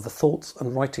Analysis of the Thoughts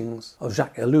and Writings of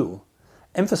Jacques Ellul,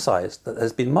 emphasised that there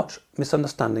has been much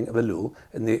misunderstanding of Ellul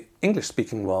in the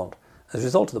English-speaking world as a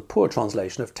result of the poor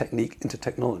translation of technique into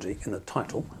technology in the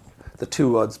title, the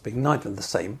two words being neither the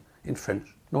same in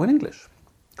French nor in English.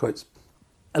 Quotes,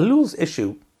 "Ellul's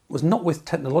issue was not with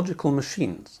technological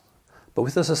machines, but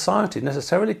with a society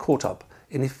necessarily caught up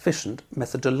in efficient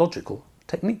methodological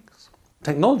techniques.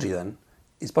 Technology, then,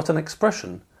 is but an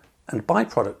expression and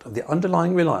byproduct of the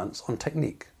underlying reliance on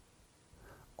technique,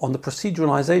 on the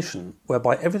proceduralization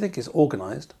whereby everything is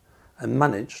organized and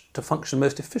managed to function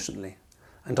most efficiently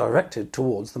and directed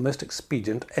towards the most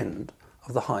expedient end of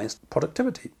of the highest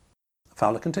productivity.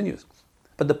 Fowler continues.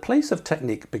 But the place of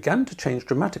technique began to change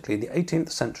dramatically in the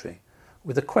 18th century,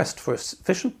 with a quest for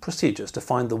efficient procedures to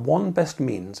find the one best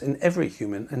means in every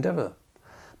human endeavour.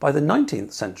 By the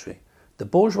 19th century, the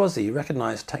bourgeoisie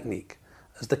recognised technique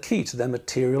as the key to their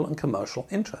material and commercial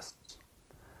interests.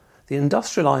 The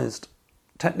industrialised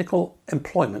technical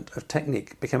employment of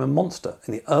technique became a monster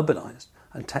in the urbanised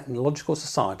and technological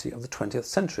society of the 20th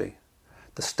century,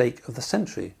 the stake of the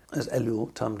century, as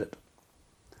Ellul termed it.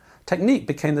 Technique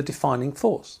became the defining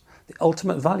force, the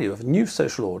ultimate value of a new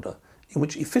social order in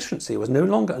which efficiency was no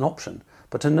longer an option,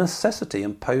 but a necessity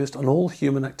imposed on all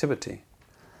human activity.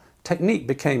 Technique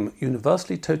became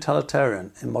universally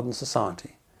totalitarian in modern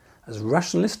society, as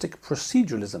rationalistic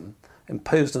proceduralism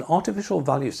imposed an artificial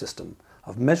value system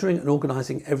of measuring and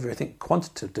organising everything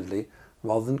quantitatively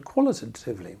rather than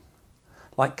qualitatively.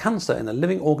 Like cancer in a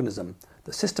living organism,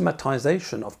 the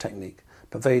systematisation of technique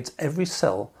pervades every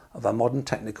cell of our modern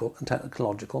technical and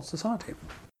technological society.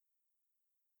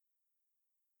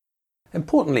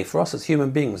 Importantly for us as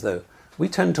human beings, though, we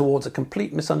tend towards a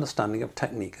complete misunderstanding of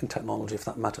technique and technology for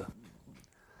that matter.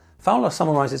 Fowler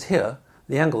summarises here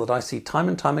the angle that I see time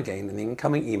and time again in the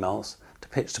incoming emails to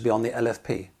pitch to be on the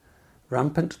LFP,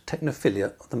 rampant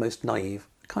technophilia of the most naive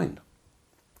kind.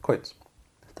 Quotes,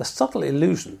 "The subtle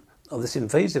illusion of this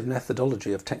invasive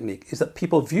methodology of technique is that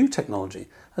people view technology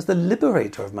as the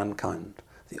liberator of mankind,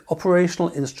 the operational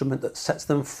instrument that sets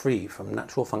them free from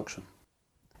natural function.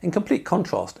 In complete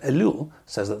contrast, Ellul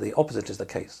says that the opposite is the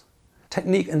case.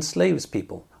 Technique enslaves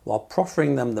people while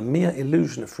proffering them the mere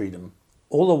illusion of freedom,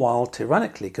 all the while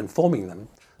tyrannically conforming them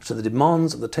to the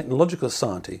demands of the technological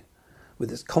society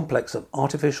with its complex of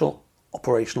artificial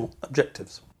operational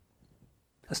objectives."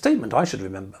 A statement I should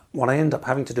remember when I end up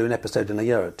having to do an episode in a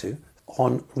year or two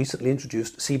on recently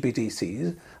introduced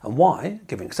CBDCs and why,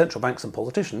 giving central banks and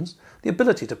politicians the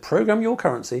ability to program your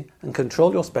currency and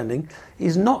control your spending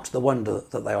is not the wonder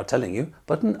that they are telling you,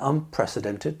 but an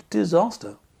unprecedented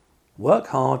disaster. Work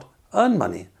hard, earn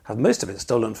money, have most of it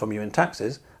stolen from you in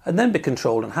taxes, and then be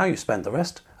controlled on how you spend the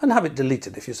rest, and have it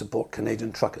deleted if you support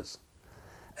Canadian truckers.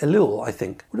 Ellul, I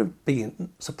think, would have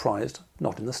been surprised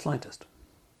not in the slightest.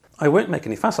 I won't make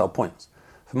any facile points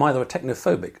from either a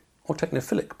technophobic or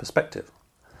technophilic perspective,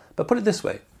 but put it this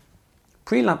way,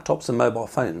 pre-laptops and mobile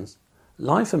phones,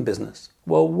 life and business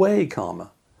were way calmer,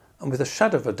 and with a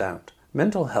shadow of a doubt,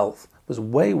 mental health was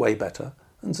way better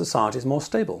and societies more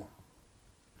stable.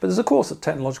 But there's of course a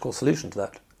technological solution to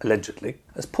that, allegedly,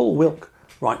 as Paul Wilk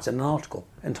writes in an article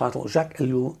entitled Jacques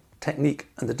Ellul, Technique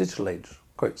and the Digital Age.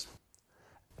 Quotes,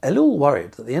 "Ellul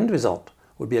worried that the end result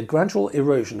would be a gradual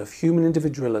erosion of human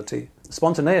individuality,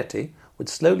 spontaneity would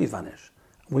slowly vanish,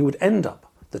 and we would end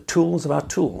up the tools of our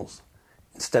tools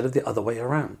instead of the other way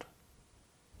around."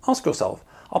 Ask yourself,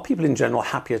 are people in general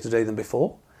happier today than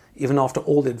before, even after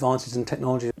all the advances in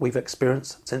technology we've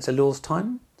experienced since Ellul's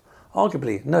time?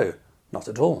 Arguably, no, not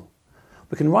at all.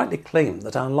 We can rightly claim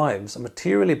that our lives are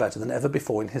materially better than ever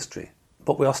before in history,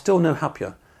 but we are still no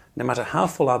happier, no matter how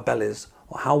full our bellies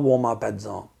or how warm our beds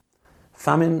are.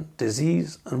 Famine,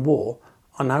 disease and war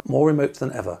are now more remote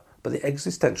than ever, but the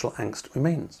existential angst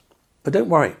remains. But don't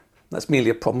worry, that's merely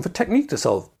a problem for technique to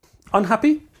solve.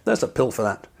 Unhappy? There's a pill for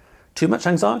that. Too much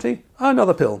anxiety?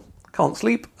 Another pill. Can't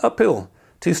sleep? A pill.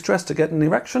 Too stressed to get an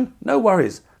erection? No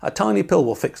worries, a tiny pill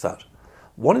will fix that.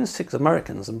 1 in 6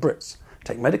 Americans and Brits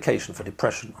take medication for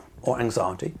depression or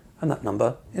anxiety, and that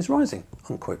number is rising,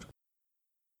 unquote.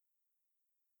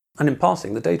 And in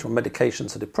passing, the data on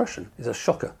medications for depression is a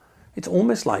shocker. It's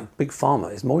almost like Big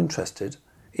Pharma is more interested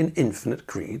in infinite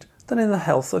greed than in the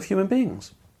health of human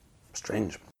beings.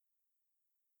 Strange.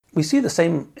 We see the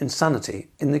same insanity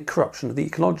in the corruption of the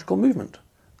ecological movement.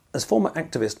 As former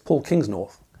activist Paul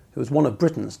Kingsnorth, who was one of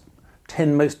Britain's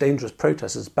 10 most dangerous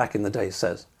protesters back in the day,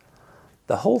 says,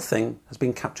 "The whole thing has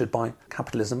been captured by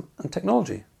capitalism and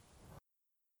technology.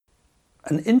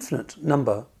 An infinite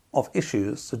number of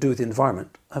issues to do with the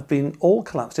environment have been all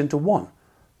collapsed into one,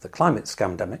 the climate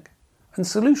scamdemic, and the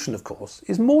solution, of course,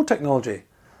 is more technology,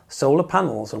 solar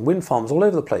panels and wind farms all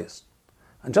over the place.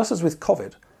 And just as with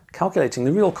COVID, calculating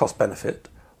the real cost-benefit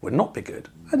would not be good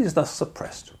and is thus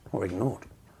suppressed or ignored.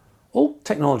 All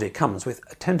technology comes with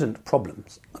attendant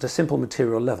problems at a simple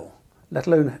material level, let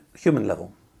alone human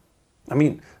level. I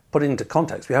mean, put it into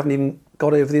context, we haven't even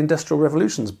got over the Industrial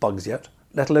Revolution's bugs yet,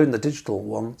 let alone the digital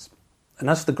ones. And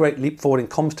as for the great leap forward in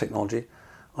comms technology,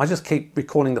 I just keep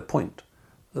recalling the point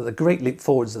that the great leap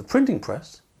forwards of the printing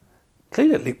press,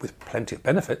 clearly a leap with plenty of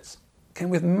benefits, came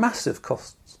with massive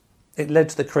costs. It led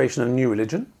to the creation of a new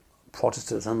religion,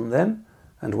 Protestantism then,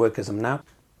 and Wokeism now,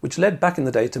 which led back in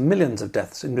the day to millions of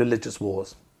deaths in religious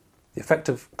wars. The effect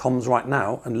of comms right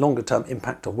now and longer-term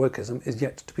impact of wokeism is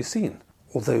yet to be seen,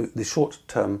 although the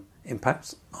short-term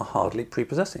impacts are hardly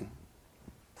prepossessing.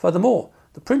 Furthermore,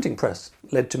 the printing press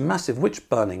led to massive witch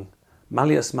burning,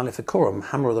 Malleus Maleficorum,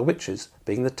 Hammer of the Witches,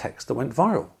 being the text that went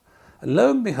viral. And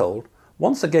lo and behold,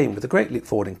 once again with a great leap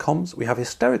forward in comms, we have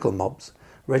hysterical mobs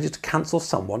ready to cancel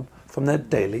someone from their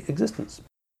daily existence.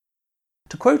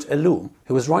 To quote Ellul,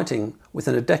 who was writing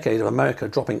within a decade of America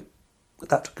dropping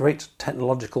that great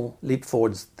technological leap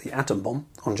forwards, the atom bomb,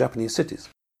 on Japanese cities,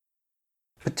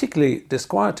 particularly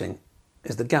disquieting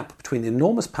is the gap between the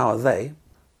enormous power they,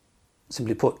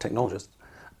 simply put technologists,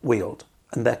 wield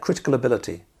and their critical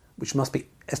ability, which must be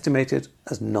estimated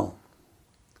as null.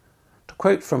 To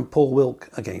quote from Paul Wilk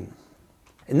again,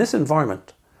 in this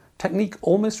environment, technique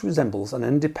almost resembles an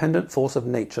independent force of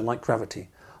nature like gravity,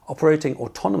 operating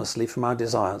autonomously from our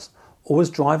desires, always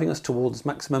driving us towards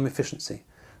maximum efficiency.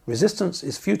 Resistance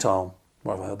is futile,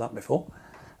 well, I've heard that before,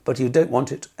 but you don't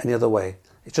want it any other way.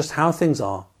 It's just how things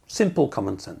are, simple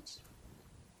common sense.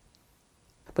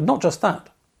 But not just that.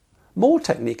 More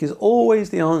technique is always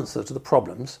the answer to the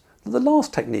problems that the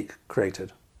last technique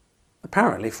created.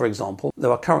 Apparently, for example,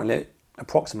 there are currently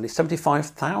approximately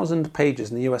 75,000 pages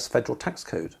in the US federal tax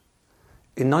code.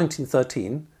 In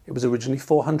 1913, it was originally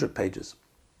 400 pages.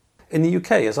 In the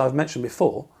UK, as I've mentioned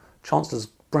before, Chancellors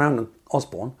Brown and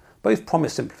Osborne both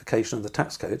promised simplification of the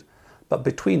tax code, but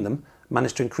between them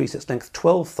managed to increase its length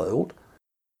 12-fold,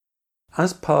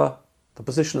 as per the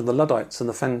position of the Luddites and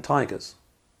the Fen Tigers.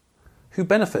 Who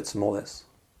benefits from all this?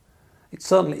 It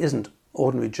certainly isn't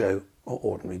ordinary Joe or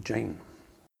ordinary Jane.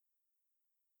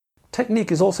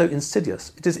 Technique is also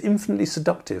insidious. It is infinitely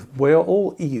seductive. We are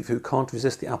all Eve who can't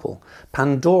resist the apple,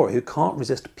 Pandora who can't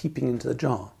resist peeping into the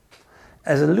jar.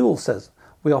 As Ellul says,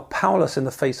 we are powerless in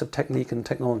the face of technique and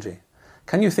technology.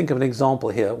 Can you think of an example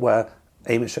here where,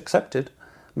 Amish accepted,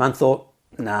 man thought,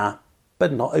 nah,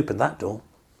 better not open that door?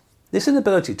 This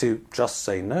inability to just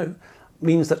say no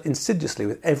means that insidiously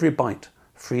with every bite,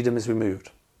 freedom is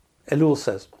removed. Ellul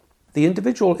says, the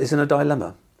individual is in a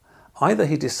dilemma. Either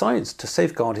he decides to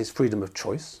safeguard his freedom of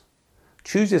choice,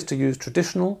 chooses to use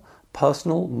traditional,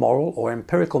 personal, moral or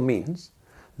empirical means,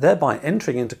 thereby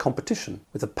entering into competition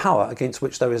with a power against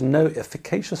which there is no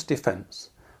efficacious defence,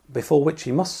 before which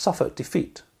he must suffer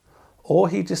defeat, or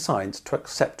he decides to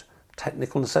accept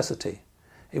technical necessity,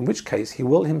 in which case he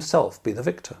will himself be the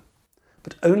victor,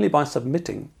 but only by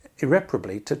submitting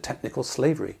irreparably to technical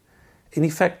slavery. In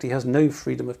effect, he has no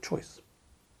freedom of choice.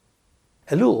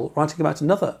 Ellul, writing about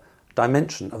another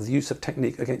dimension of the use of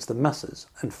technique against the masses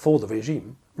and for the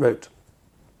regime, wrote,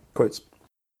 quotes,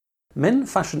 men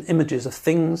fashion images of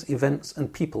things, events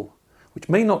and people, which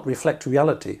may not reflect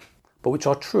reality, but which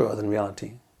are truer than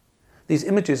reality. These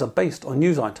images are based on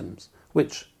news items,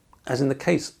 which, as in the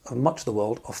case of much of the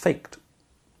world, are faked.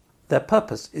 Their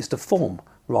purpose is to form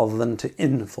rather than to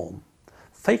inform.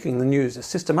 Faking the news is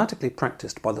systematically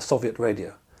practiced by the Soviet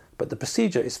radio, but the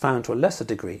procedure is found to a lesser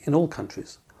degree in all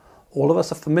countries. All of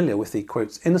us are familiar with the,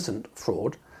 quotes, innocent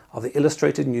fraud of the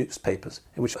illustrated newspapers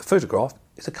in which a photograph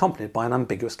is accompanied by an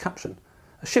ambiguous caption.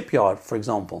 A shipyard, for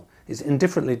example, is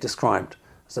indifferently described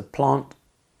as a plant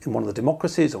in one of the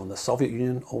democracies or in the Soviet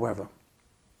Union or wherever.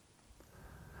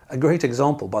 A great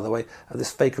example, by the way, of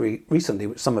this fakery recently,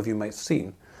 which some of you may have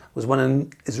seen, was when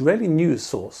an Israeli news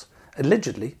source,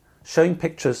 allegedly showing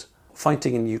pictures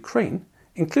fighting in Ukraine,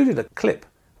 included a clip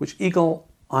which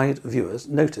eagle-eyed viewers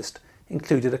noticed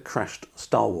included a crashed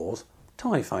Star Wars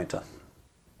TIE fighter.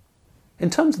 In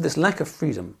terms of this lack of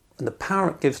freedom and the power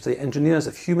it gives to the engineers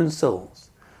of human souls,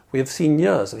 we have seen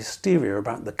years of hysteria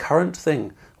about the current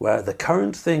thing, where the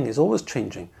current thing is always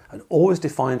changing and always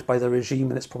defined by the regime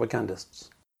and its propagandists.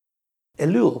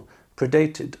 Ellul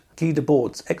predated Guy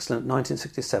Debord's excellent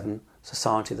 1967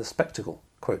 Society of the Spectacle,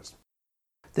 quotes,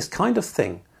 this kind of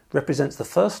thing represents the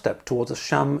first step towards a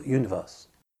sham universe.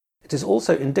 It is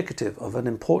also indicative of an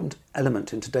important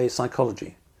element in today's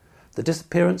psychology, the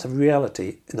disappearance of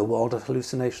reality in the world of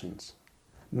hallucinations.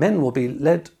 Men will be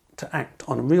led to act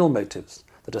on real motives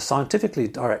that are scientifically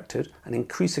directed and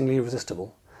increasingly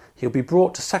irresistible. He will be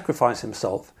brought to sacrifice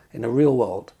himself in a real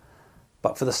world,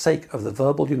 but for the sake of the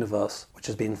verbal universe which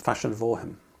has been fashioned for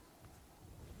him,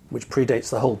 which predates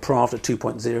the whole Pravda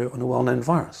 2.0 and a well-known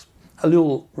virus.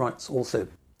 Ellul writes also,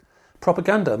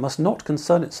 propaganda must not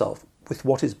concern itself with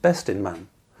what is best in man,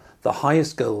 the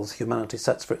highest goals humanity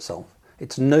sets for itself,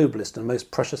 its noblest and most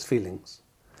precious feelings.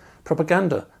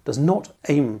 Propaganda does not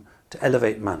aim to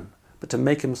elevate man, but to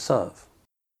make him serve.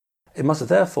 It must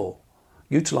therefore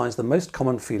utilize the most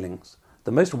common feelings,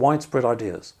 the most widespread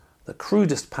ideas, the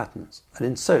crudest patterns, and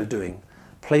in so doing,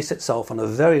 place itself on a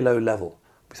very low level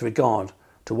with regard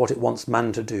to to what it wants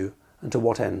man to do and to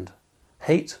what end.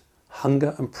 Hate,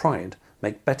 hunger and pride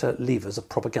make better levers of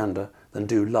propaganda than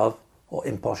do love or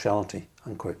impartiality,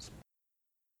 unquote.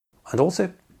 And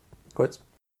also, quotes,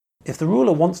 if the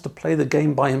ruler wants to play the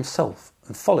game by himself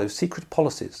and follow secret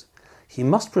policies, he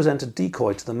must present a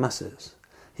decoy to the masses.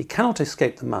 He cannot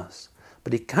escape the mass,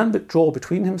 but he can draw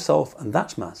between himself and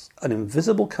that mass an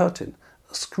invisible curtain,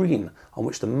 a screen on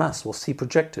which the mass will see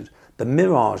projected the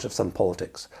mirage of some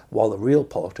politics, while the real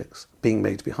politics being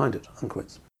made behind it,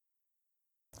 unquote.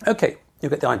 Okay, you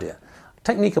get the idea.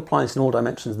 Technique applies in all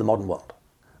dimensions of the modern world.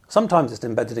 Sometimes it's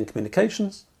embedded in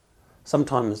communications,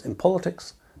 sometimes in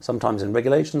politics, sometimes in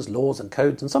regulations, laws and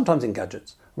codes, and sometimes in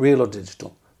gadgets, real or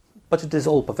digital. But it is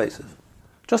all pervasive.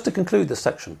 Just to conclude this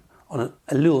section on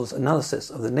Ellul's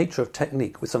analysis of the nature of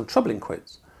technique with some troubling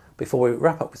quotes, before we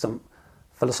wrap up with some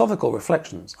philosophical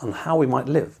reflections on how we might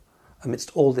live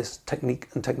amidst all this technique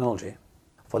and technology.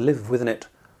 For live within it,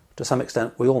 to some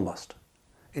extent, we all must.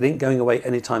 It ain't going away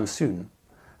anytime soon.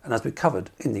 And as we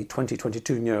covered in the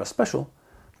 2022 Neuro Special,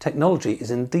 technology is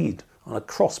indeed on a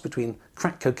cross between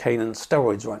crack cocaine and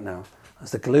steroids right now, as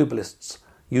the globalists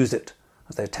use it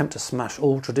as they attempt to smash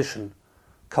all tradition,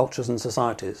 cultures and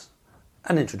societies,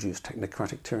 and introduce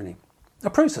technocratic tyranny. A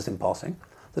process, in passing,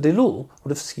 that Ellul would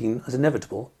have seen as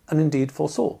inevitable and indeed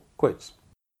foresaw. Quotes,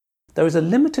 there is a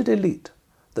limited elite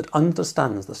that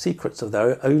understands the secrets of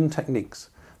their own techniques,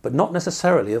 but not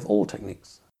necessarily of all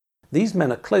techniques. These men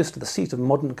are close to the seat of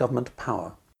modern government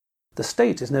power. The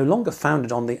state is no longer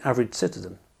founded on the average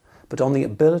citizen, but on the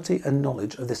ability and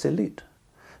knowledge of this elite.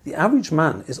 The average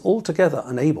man is altogether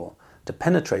unable to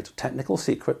penetrate technical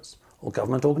secrets or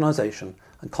government organisation,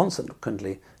 and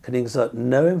consequently can exert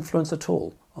no influence at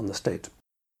all on the state.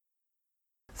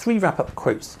 3 wrap-up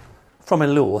quotes from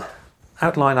Ellul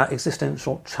outline our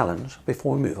existential challenge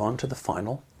before we move on to the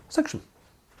final section.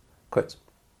 Quotes,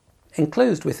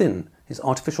 enclosed within his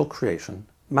artificial creation,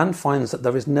 man finds that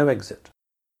there is no exit,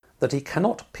 that he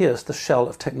cannot pierce the shell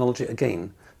of technology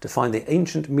again to find the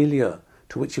ancient milieu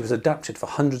to which he was adapted for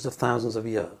hundreds of thousands of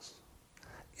years.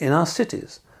 In our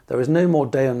cities, there is no more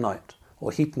day and night,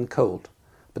 or heat and cold,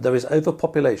 but there is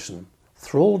overpopulation,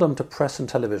 thraldom to press and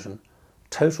television,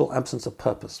 total absence of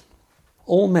purpose.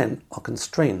 All men are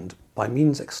constrained by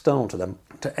means external to them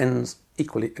to ends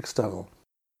equally external.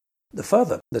 The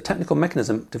further the technical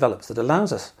mechanism develops that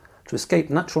allows us to escape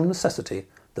natural necessity,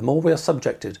 the more we are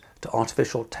subjected to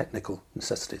artificial technical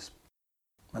necessities.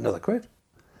 Another quote,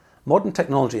 modern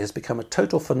technology has become a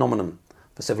total phenomenon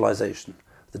for civilization,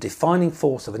 the defining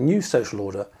force of a new social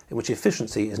order in which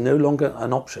efficiency is no longer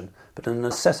an option, but a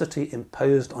necessity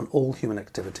imposed on all human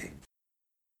activity.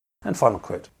 And final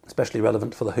quote, especially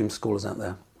relevant for the homeschoolers out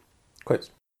there. Quote,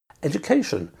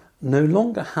 education no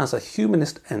longer has a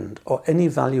humanist end or any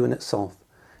value in itself.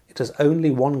 It has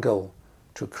only one goal,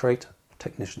 to create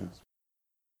technicians.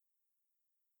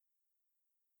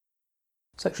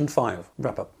 Section 5,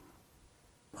 wrap up.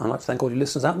 I'd like to thank all you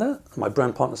listeners out there and my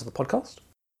brand partners of the podcast.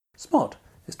 Smart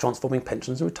is transforming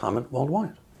pensions and retirement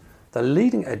worldwide. The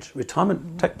leading-edge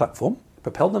retirement tech platform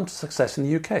propelled them to success in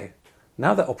the UK.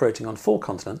 Now they're operating on 4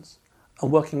 continents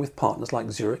and working with partners like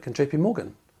Zurich and JP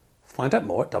Morgan. Find out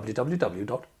more at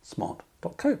www.smart.co.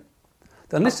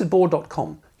 The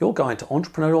Unlistedboard.com, your guide to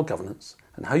entrepreneurial governance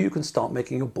and how you can start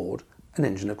making your board an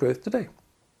engine of growth today.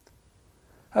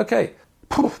 Okay,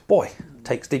 boy,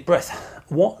 takes deep breath.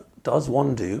 What does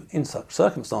one do in such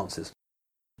circumstances?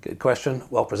 Good question,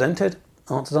 well presented,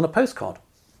 answers on a postcard.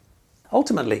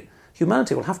 Ultimately,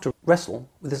 humanity will have to wrestle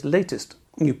with its latest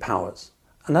new powers,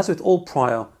 and as with all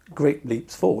prior great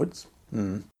leaps forwards,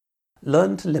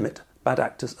 learn to limit bad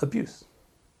actors' abuse.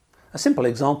 A simple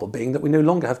example being that we no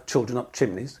longer have children up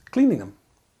chimneys cleaning them.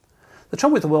 The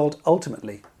trouble with the world,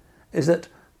 ultimately, is that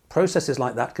processes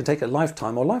like that can take a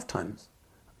lifetime or lifetimes,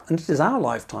 and it is our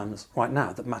lifetimes right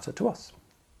now that matter to us.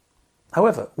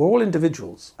 However, we're all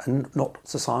individuals and not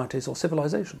societies or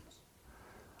civilizations.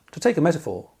 To take a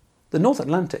metaphor, the North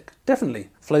Atlantic definitely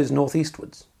flows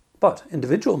northeastwards, but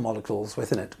individual molecules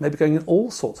within it may be going in all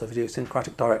sorts of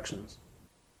idiosyncratic directions.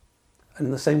 And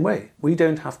in the same way, we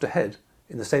don't have to head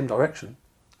in the same direction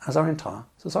as our entire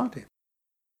society.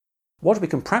 What we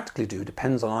can practically do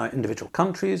depends on our individual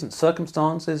countries and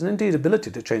circumstances and indeed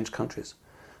ability to change countries.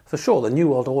 For sure, the New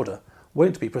World Order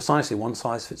won't be precisely one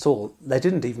size fits all. They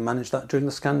didn't even manage that during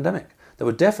the scandemic. There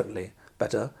were definitely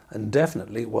better and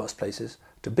definitely worse places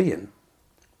to be in.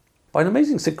 By an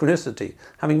amazing synchronicity,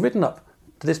 having written up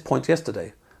to this point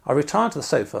yesterday, I retired to the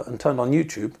sofa and turned on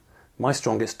YouTube, my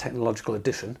strongest technological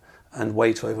addition and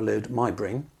way to overload my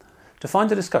brain, to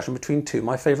find a discussion between 2 of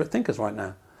my favourite thinkers right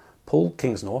now, Paul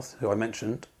Kingsnorth, who I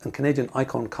mentioned, and Canadian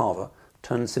icon carver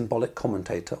turned symbolic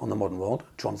commentator on the modern world,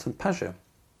 Jonathan Pageau.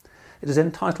 It is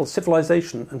entitled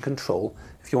Civilization and Control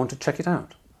if you want to check it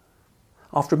out.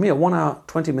 After a mere 1 hour,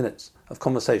 20 minutes of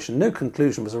conversation, no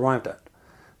conclusion was arrived at,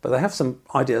 but they have some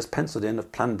ideas penciled in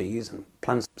of plan Bs and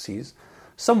plan Cs,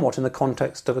 somewhat in the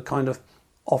context of a kind of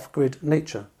off-grid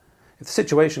nature. If the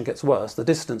situation gets worse, the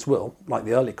dissidents will, like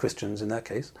the early Christians in their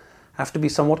case, have to be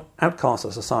somewhat outcast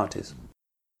of societies.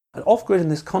 And off-grid in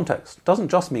this context doesn't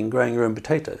just mean growing your own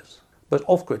potatoes, but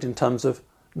off-grid in terms of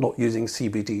not using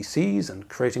CBDCs and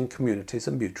creating communities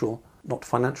of mutual, not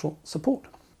financial support.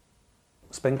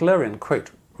 Spenglerian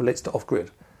quote relates to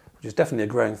off-grid, which is definitely a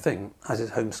growing thing, as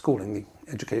is homeschooling,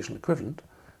 the educational equivalent.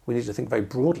 We need to think very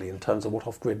broadly in terms of what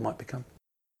off-grid might become.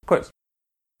 Quote,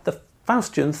 "The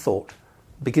Faustian thought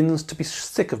begins to be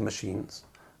sick of machines.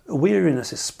 A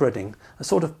weariness is spreading, a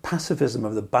sort of pacifism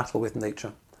of the battle with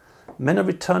nature. Men are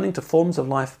returning to forms of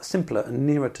life simpler and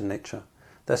nearer to nature.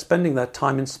 They're spending their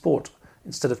time in sport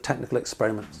instead of technical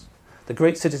experiments. The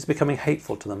great cities are becoming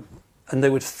hateful to them, and they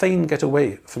would fain get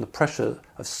away from the pressure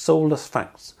of soulless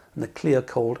facts and the clear,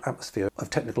 cold atmosphere of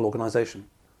technical organisation."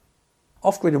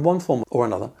 Off-grid in one form or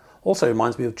another also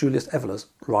reminds me of Julius Evolar's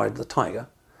Ride the Tiger,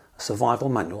 a survival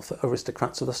manual for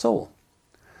aristocrats of the soul.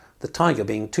 The tiger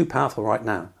being too powerful right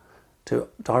now to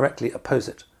directly oppose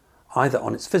it, either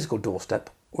on its physical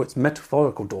doorstep or its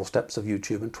metaphorical doorsteps of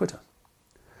YouTube and Twitter.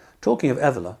 Talking of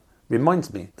Evolar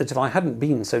reminds me that if I hadn't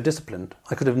been so disciplined,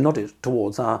 I could have nodded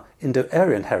towards our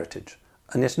Indo-Aryan heritage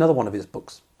and yet another one of his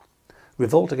books,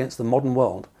 Revolt Against the Modern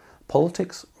World,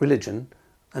 Politics, Religion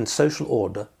and Social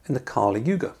Order in the Kali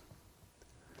Yuga.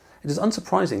 It is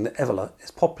unsurprising that Evolar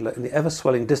is popular in the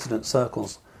ever-swelling dissident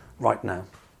circles right now,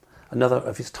 another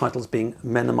of his titles being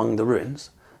Men Among the Ruins,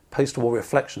 post-war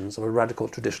reflections of a radical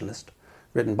traditionalist,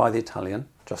 written by the Italian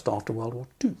just after World War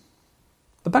II.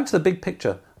 But back to the big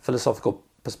picture philosophical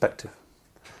perspective.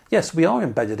 Yes, we are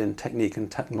embedded in technique and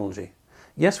technology.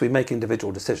 Yes, we make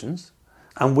individual decisions,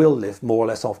 and will live more or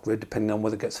less off-grid depending on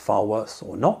whether it gets far worse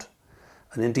or not,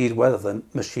 and indeed whether the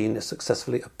machine is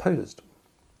successfully opposed.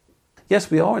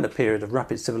 Yes, we are in a period of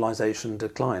rapid civilization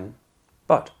decline,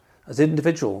 but as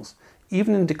individuals,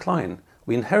 even in decline,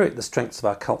 we inherit the strengths of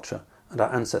our culture and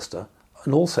our ancestor,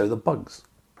 and also the bugs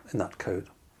in that code.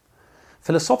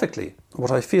 Philosophically,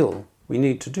 what I feel we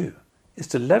need to do is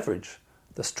to leverage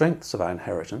the strengths of our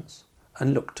inheritance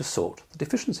and look to sort the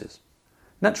deficiencies.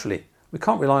 Naturally, we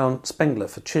can't rely on Spengler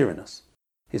for cheeriness,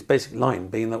 his basic line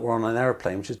being that we're on an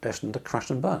aeroplane which is destined to crash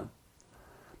and burn.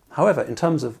 However, in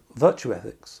terms of virtue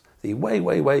ethics, the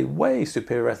way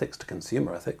superior ethics to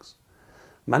consumer ethics,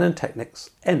 Manon Technics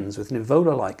ends with an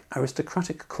Evolar-like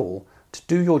aristocratic call to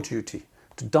do your duty,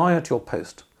 to die at your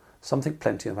post, something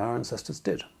plenty of our ancestors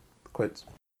did. Quotes,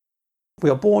 "We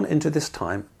are born into this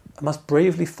time and must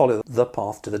bravely follow the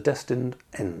path to the destined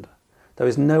end. There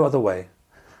is no other way.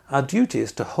 Our duty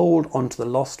is to hold on to the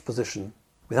lost position,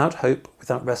 without hope,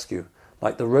 without rescue,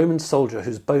 like the Roman soldier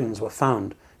whose bones were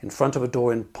found in front of a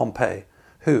door in Pompeii,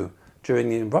 who, during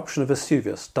the eruption of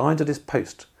Vesuvius, died at his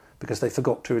post because they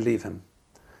forgot to relieve him.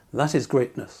 That is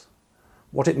greatness.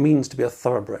 What it means to be a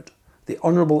thoroughbred. The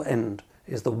honourable end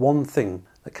is the one thing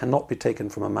that cannot be taken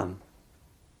from a man."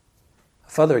 A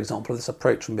further example of this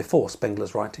approach from before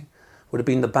Spengler's writing would have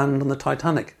been the band on the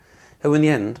Titanic, who in the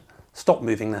end stopped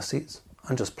moving their seats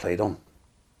and just played on.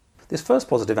 This first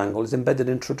positive angle is embedded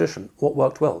in tradition, what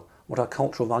worked well, what our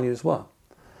cultural values were.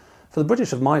 For the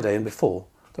British of my day and before,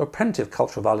 there are plenty of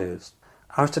cultural values,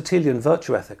 Aristotelian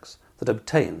virtue ethics that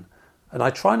obtain, and I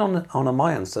try and honour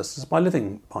my ancestors by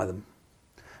living by them.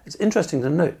 It's interesting to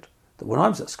note that when I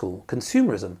was at school,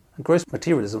 consumerism and gross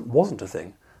materialism wasn't a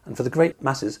thing, and for the great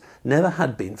masses never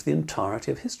had been for the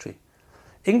entirety of history.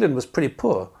 England was pretty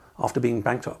poor after being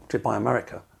bankrupted by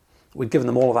America. We'd given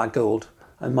them all of our gold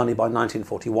and money by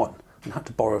 1941 and had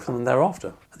to borrow from them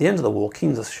thereafter. At the end of the war,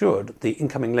 Keynes assured the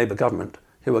incoming Labour government,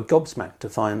 who were gobsmacked to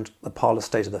find the parlous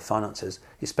state of their finances,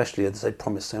 especially as they'd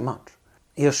promised so much.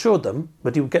 He assured them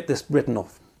that he would get this written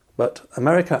off. But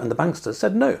America and the banksters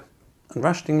said no, and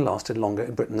rationing lasted longer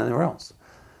in Britain than anywhere else.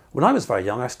 When I was very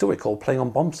young, I still recall playing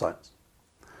on bomb sites.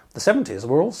 The 70s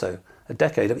were also a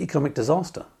decade of economic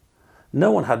disaster.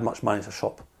 No one had much money to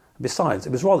shop. Besides,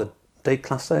 it was rather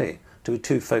déclassé to be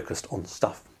too focused on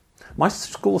stuff. My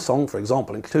school song, for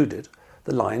example, included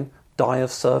the line, "Die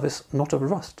of service, not of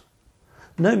rust."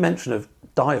 No mention of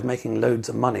die of making loads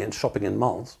of money and shopping in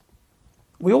malls.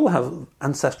 We all have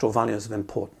ancestral values of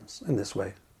importance in this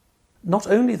way. Not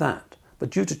only that, but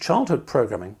due to childhood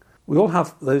programming, we all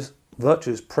have those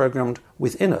virtues programmed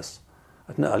within us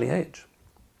at an early age.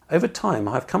 Over time,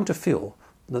 I have come to feel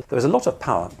that there is a lot of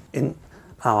power in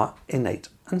our innate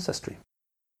ancestry.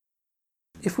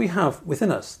 If we have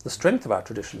within us the strength of our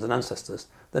traditions and ancestors,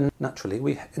 then naturally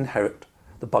we inherit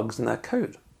the bugs in their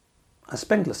code. As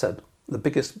Spengler said, the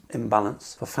biggest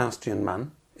imbalance for Faustian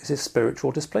man is his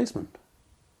spiritual displacement.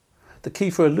 The key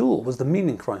for Ellul was the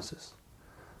meaning crisis,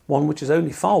 one which is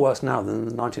only far worse now than in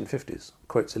the 1950s.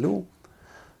 Quotes Ellul,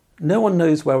 "No one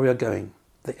knows where we are going.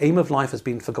 The aim of life has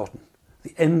been forgotten.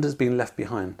 The end has been left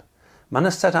behind. Man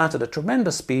has set out at a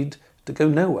tremendous speed to go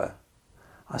nowhere.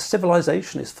 Our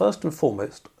civilization is first and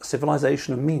foremost a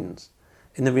civilization of means.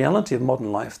 In the reality of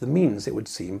modern life, the means, it would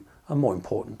seem, are more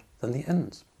important than the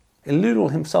ends."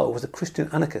 Ellul himself was a Christian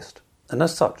anarchist, and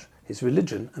as such, his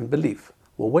religion and belief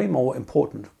were way more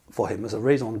important for him as a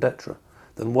raison d'etre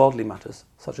than worldly matters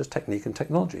such as technique and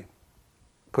technology.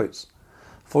 Quotes,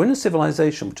 "For in a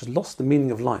civilization which has lost the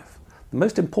meaning of life, the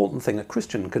most important thing a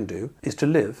Christian can do is to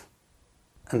live,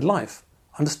 and life,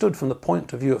 understood from the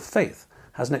point of view of faith,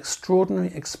 has an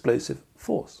extraordinary explosive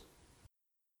force."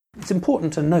 It's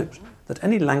important to note that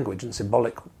any language and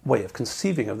symbolic way of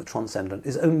conceiving of the transcendent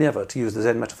is only ever, to use the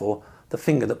Zen metaphor, the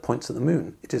finger that points at the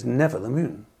moon. It is never the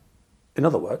moon. In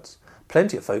other words,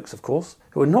 plenty of folks, of course,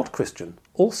 who are not Christian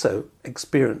also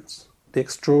experience the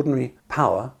extraordinary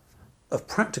power of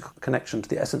practical connection to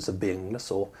the essence of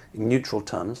beingness, or, in neutral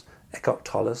terms, Eckhart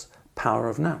Tolle's power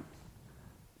of now.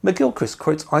 McGilchrist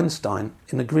quotes Einstein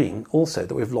in agreeing also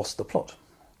that we've lost the plot.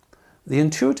 "The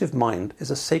intuitive mind is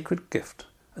a sacred gift,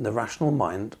 and the rational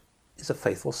mind is a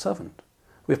faithful servant.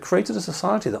 We have created a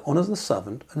society that honours the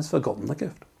servant and has forgotten the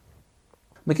gift."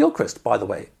 McGilchrist, by the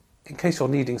way, in case you're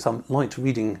needing some light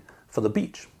reading for the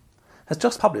beach, has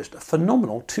just published a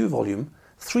phenomenal 2-volume,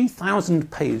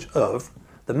 3,000-page oeuvre,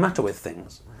 The Matter with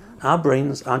Things, Our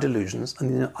Brains, Our Delusions,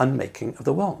 and the Unmaking of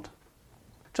the World.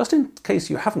 Just in case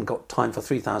you haven't got time for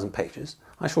 3,000 pages,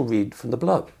 I shall read from the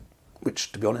blurb,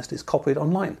 which, to be honest, is copied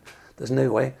online. There's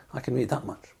no way I can read that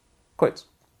much. Quotes,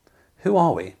 "Who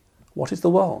are we? What is the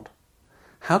world?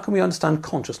 How can we understand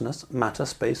consciousness, matter,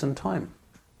 space, and time?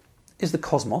 Is the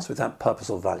cosmos without purpose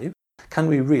or value? Can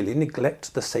we really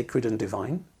neglect the sacred and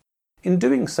divine? In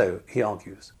doing so," he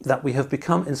argues, "that we have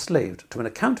become enslaved to an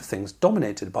account of things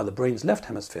dominated by the brain's left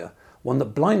hemisphere, one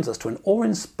that blinds us to an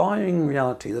awe-inspiring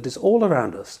reality that is all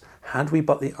around us, had we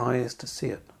but the eyes to see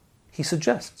it." He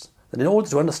suggests that in order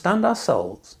to understand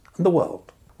ourselves and the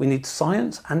world, we need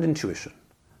science and intuition,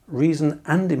 reason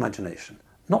and imagination,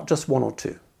 not just one or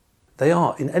two. They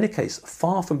are, in any case,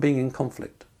 far from being in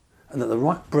conflict, and that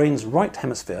the brain's right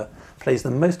hemisphere plays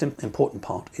the most important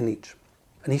part in each.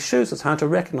 And he shows us how to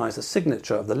recognise the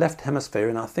signature of the left hemisphere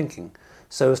in our thinking,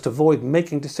 so as to avoid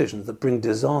making decisions that bring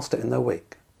disaster in their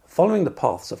wake. Following the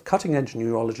paths of cutting-edge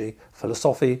neurology,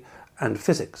 philosophy, and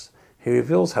physics, he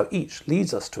reveals how each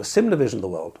leads us to a similar vision of the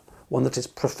world, one that is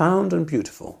profound and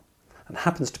beautiful, and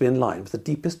happens to be in line with the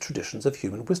deepest traditions of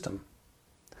human wisdom.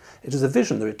 It is a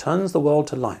vision that returns the world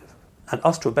to life, and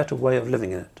us to a better way of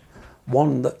living in it,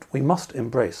 one that we must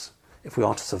embrace if we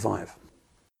are to survive.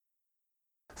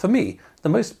 For me, the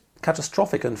most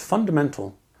catastrophic and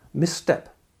fundamental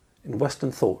misstep in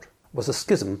Western thought was a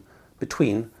schism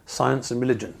between science and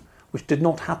religion, which did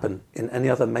not happen in any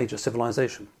other major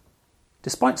civilization.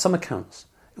 Despite some accounts,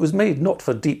 it was made not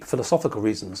for deep philosophical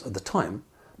reasons at the time,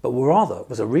 but rather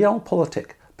was a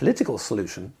realpolitik political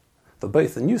solution for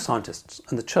both the new scientists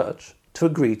and the church to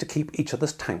agree to keep each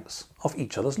other's tanks off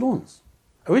each other's lawns.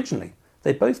 Originally,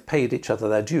 they both paid each other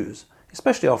their dues,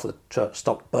 especially after the church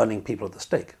stopped burning people at the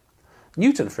stake.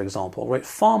 Newton, for example, wrote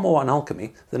far more on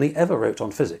alchemy than he ever wrote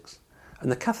on physics,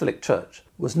 and the Catholic Church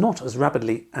was not as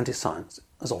rabidly anti-science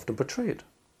as often portrayed.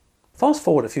 Fast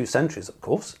forward a few centuries, of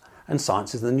course, and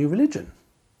science is the new religion.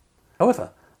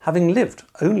 However, having lived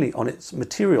only on its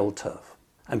material turf,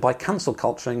 and by cancel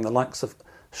culturing the likes of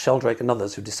Sheldrake and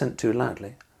others who dissent too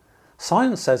loudly,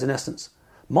 science says in essence,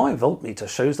 my voltmeter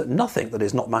shows that nothing that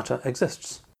is not matter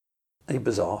exists. A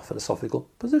bizarre philosophical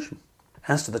position.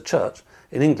 As to the Church,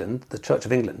 in England, the Church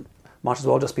of England might as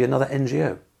well just be another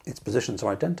NGO. Its positions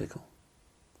are identical.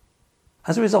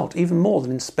 As a result, even more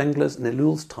than in Spengler's and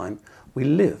Ellul's time, we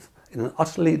live in an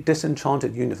utterly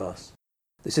disenchanted universe.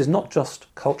 This is not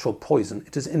just cultural poison,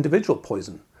 it is individual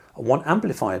poison, and one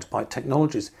amplified by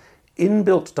technology's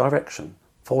inbuilt direction,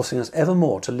 forcing us ever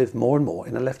more to live more and more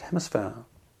in a left hemisphere.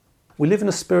 We live in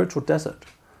a spiritual desert,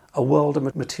 a world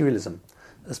of materialism.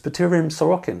 As Peterim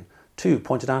Sorokin, too,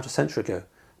 pointed out a century ago,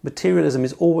 materialism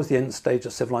is always the end stage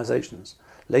of civilizations.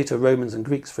 Later Romans and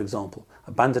Greeks, for example,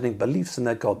 abandoning beliefs in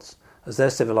their gods as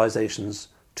their civilizations,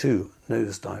 too,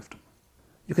 nosedived.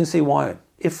 You can see why.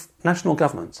 If national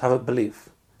governments have a belief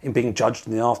in being judged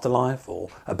in the afterlife, or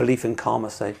a belief in karma,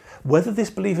 say, whether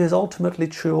this belief is ultimately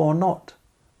true or not,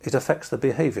 it affects the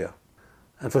behaviour.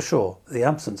 And for sure, the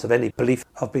absence of any belief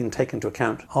of being taken into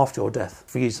account after your death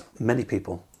frees many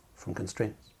people from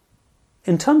constraints.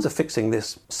 In terms of fixing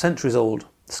this centuries-old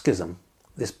schism,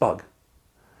 this bug,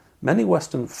 many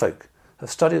Western folk have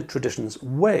studied traditions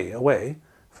way away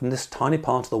from this tiny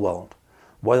part of the world,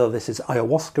 whether this is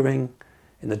ayahuascaing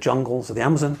in the jungles of the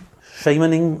Amazon,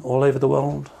 shamaning all over the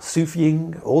world,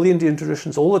 Sufying, all the Indian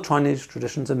traditions, all the Chinese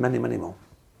traditions, and many, many more.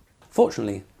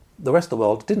 Fortunately, the rest of the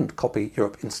world didn't copy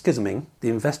Europe in schisming the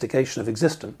investigation of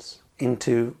existence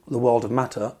into the world of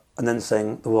matter and then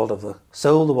saying the world of the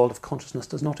soul, the world of consciousness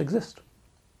does not exist.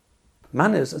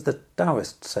 Man is, as the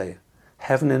Taoists say,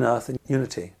 heaven and earth in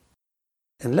unity.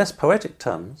 In less poetic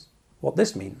terms, what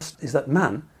this means is that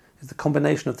man is the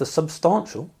combination of the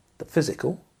substantial, the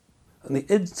physical, and the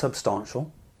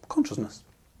insubstantial, consciousness.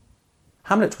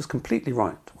 Hamlet was completely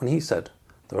right when he said,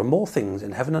 "There are more things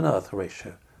in heaven and earth,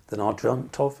 Horatio, than are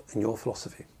dreamt of in your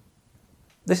philosophy."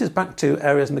 This is back to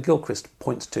areas McGilchrist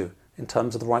points to in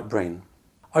terms of the right brain.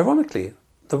 Ironically,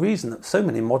 the reason that so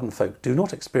many modern folk do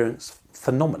not experience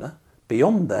phenomena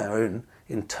beyond their own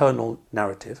internal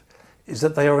narrative is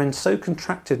that they are in so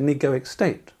contracted an egoic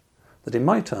state that, in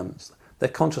my terms, their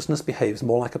consciousness behaves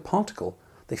more like a particle.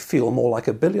 They feel more like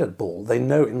a billiard ball. They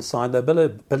know inside their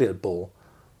billiard ball.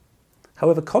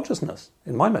 However, consciousness,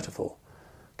 in my metaphor,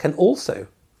 can also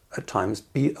at times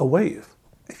be a wave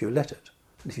if you let it,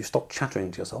 and if you stop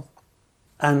chattering to yourself.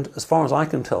 And as far as I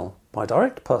can tell, by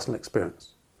direct personal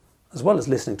experience, as well as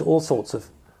listening to all sorts of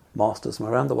masters from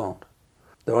around the world,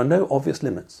 there are no obvious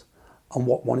limits on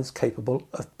what one is capable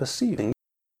of perceiving.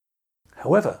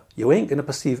 However, you ain't going to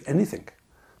perceive anything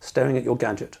staring at your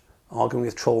gadget, arguing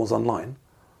with trolls online,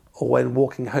 or when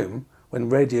walking home when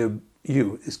Radio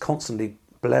U is constantly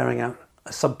blaring out a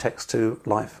subtext to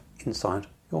life inside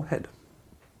your head.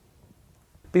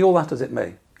 Be all that as it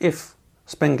may, if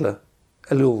Spengler,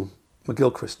 Ellul,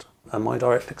 McGilchrist are my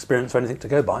direct experience or anything to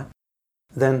go by,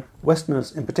 then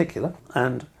Westerners in particular,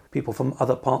 and people from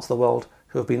other parts of the world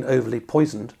who have been overly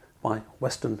poisoned by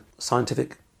Western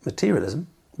scientific materialism,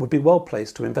 would be well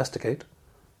placed to investigate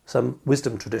some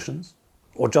wisdom traditions,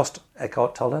 or just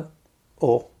Eckhart Tolle,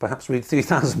 or perhaps read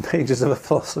 3,000 pages of a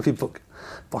philosophy book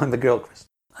by McGilchrist,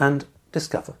 and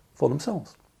discover for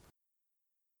themselves.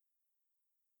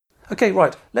 Okay,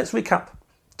 right, let's recap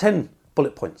 10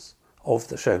 bullet points of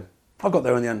the show. I got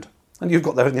there in the end, and you've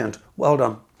got there in the end. Well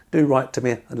done. Do write to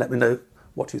me and let me know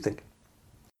what you think.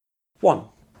 1.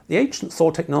 The ancients saw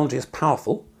technology as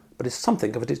powerful, but is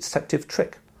something of a deceptive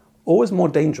trick, always more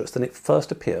dangerous than it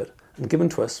first appeared and given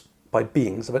to us by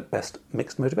beings of at best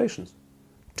mixed motivations.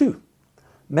 2.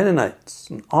 Mennonites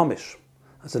and Amish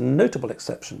as a notable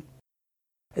exception.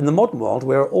 In the modern world,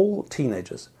 we are all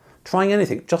teenagers, trying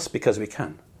anything just because we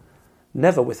can,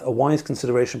 never with a wise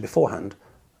consideration beforehand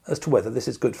as to whether this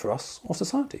is good for us or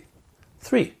society.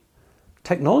 3.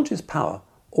 Technology's power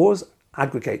always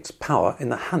aggregates power in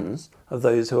the hands of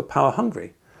those who are power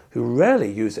hungry, who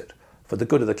rarely use it for the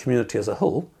good of the community as a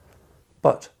whole,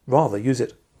 but rather use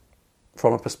it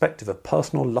from a perspective of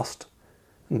personal lust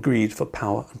and greed for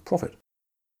power and profit.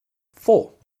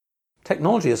 4.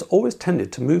 Technology has always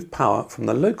tended to move power from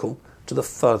the local to the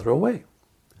further away.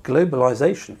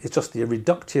 Globalization is just the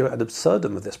reductio ad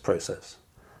absurdum of this process,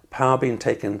 power being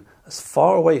taken as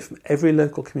far away from every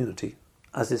local community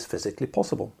as is physically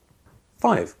possible.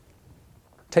 5.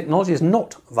 Technology is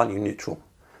not value neutral.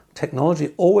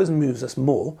 Technology always moves us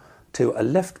more to a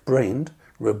left-brained,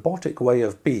 robotic way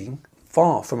of being,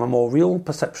 far from a more real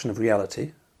perception of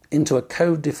reality, into a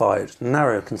codified,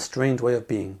 narrow, constrained way of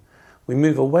being. We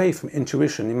move away from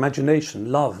intuition,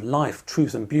 imagination, love, life,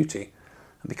 truth and beauty,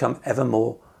 and become ever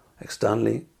more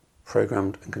externally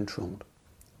programmed and controlled.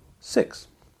 6.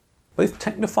 Both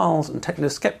technophiles and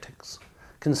technoskeptics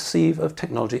conceive of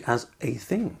technology as a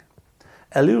thing.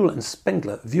 Ellul and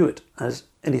Spengler view it as,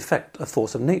 in effect, a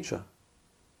force of nature.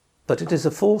 But it is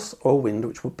a force or a wind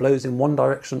which blows in one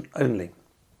direction only.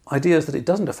 Ideas that it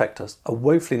doesn't affect us are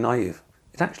woefully naive.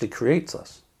 It actually creates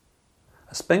us.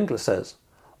 As Spengler says,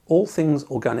 all things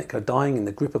organic are dying in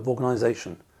the grip of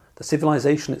organisation. The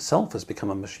civilization itself has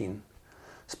become a machine.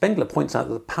 Spengler points out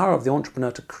that the power of the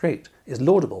entrepreneur to create is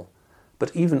laudable,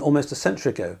 but even almost a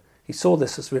century ago, he saw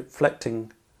this as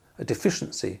reflecting a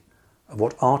deficiency of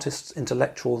what artists,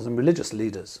 intellectuals and religious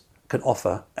leaders can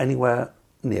offer anywhere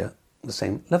near the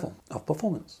same level of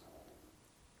performance.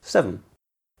 7.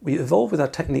 We evolve with our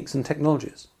techniques and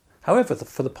technologies. However,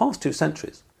 for the past 2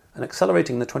 centuries, and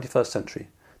accelerating in the 21st century,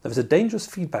 there is a dangerous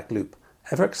feedback loop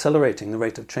ever accelerating the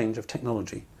rate of change of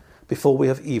technology before we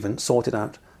have even sorted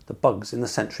out the bugs in the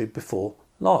century before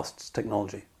last's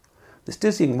technology. This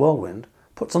dizzying whirlwind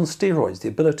puts on steroids the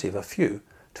ability of a few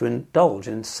to indulge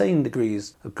in insane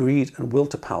degrees of greed and will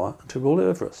to power and to rule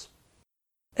over us.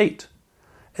 8.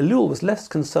 Ellul was less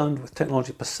concerned with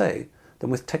technology per se than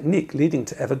with technique leading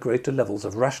to ever greater levels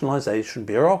of rationalization,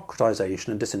 bureaucratization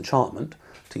and disenchantment,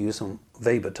 to use some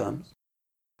Weber terms,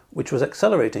 which was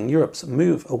accelerating Europe's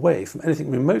move away from anything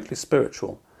remotely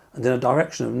spiritual and in a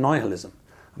direction of nihilism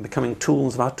and becoming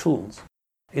tools of our tools.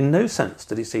 In no sense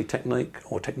did he see technique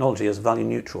or technology as value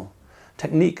neutral.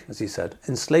 Technique, as he said,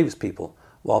 enslaves people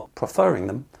while preferring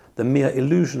them the mere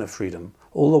illusion of freedom,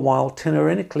 all the while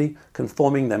tyrannically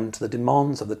conforming them to the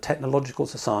demands of the technological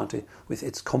society with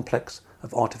its complex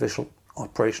of artificial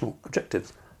operational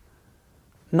objectives.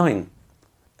 9.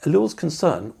 Ellul's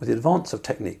concern with the advance of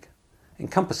technique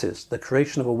encompasses the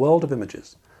creation of a world of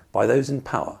images by those in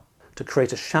power to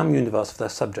create a sham universe for their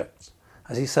subjects.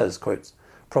 As he says, quotes,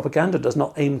 propaganda does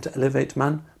not aim to elevate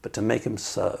man, but to make him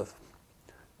serve.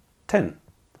 10.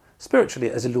 Spiritually,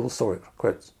 as Ellul saw it,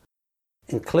 quotes,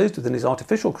 enclosed within his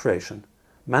artificial creation,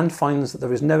 man finds that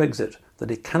there is no exit, that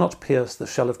he cannot pierce the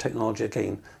shell of technology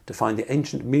again to find the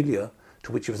ancient milieu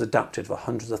to which he was adapted for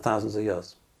hundreds of thousands of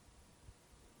years.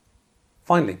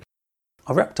 Finally,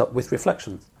 I wrapped up with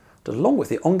reflections that along with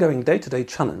the ongoing day-to-day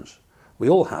challenge we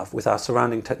all have with our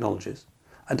surrounding technologies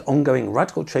and ongoing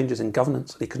radical changes in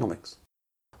governance and economics,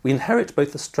 we inherit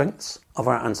both the strengths of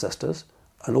our ancestors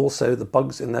and also the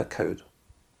bugs in their code.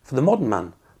 For the modern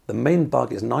man, the main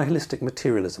bug is nihilistic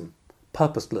materialism,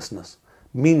 purposelessness,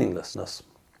 meaninglessness.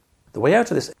 The way out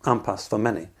of this impasse for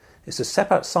many is to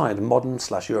step outside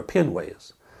modern/European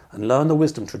ways and learn the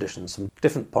wisdom traditions from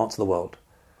different parts of the world,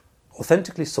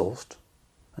 authentically sourced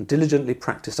and diligently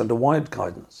practiced under wide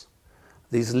guidance.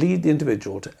 These lead the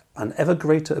individual to an ever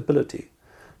greater ability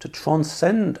to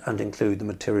transcend and include the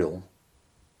material,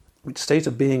 which state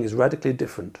of being is radically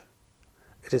different.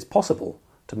 It is possible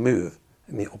to move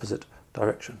in the opposite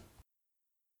direction.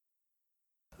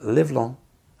 Live long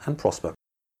and prosper.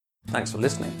 Thanks for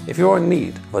listening. If you are in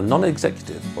need of a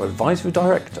non-executive or advisory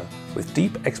director with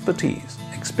deep expertise,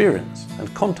 experience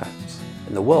and contacts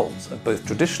in the worlds of both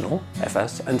traditional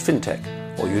FS and fintech,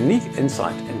 or unique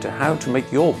insight into how to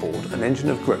make your board an engine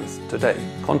of growth today,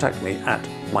 contact me at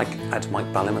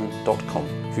mike@mikeballiman.com.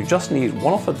 If you just need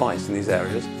one-off advice in these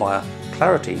areas, via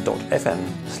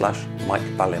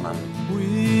clarity.fm/mikeballiman.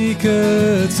 We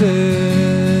could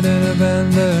sit in a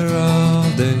band there all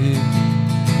day,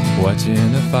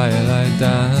 watching the firelight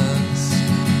dance,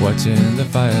 watching the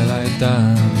firelight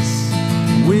dance.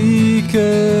 We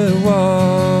could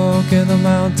walk in the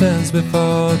mountains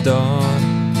before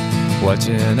dawn,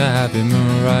 watching a happy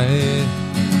moon ride,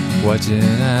 watching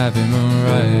a happy moon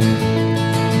ride.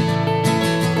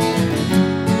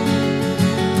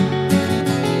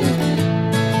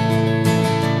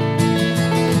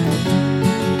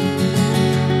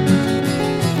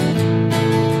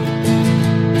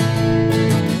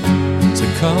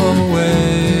 Come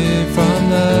away from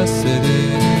the city,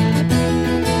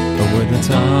 with the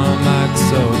tarmac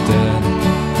so dead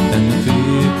and the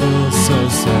people so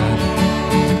sad.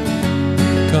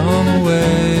 Come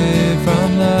away from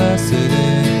the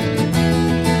city,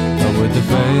 with the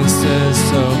faces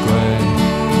so grey,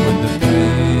 with the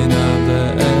pain of the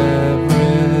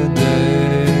everyday.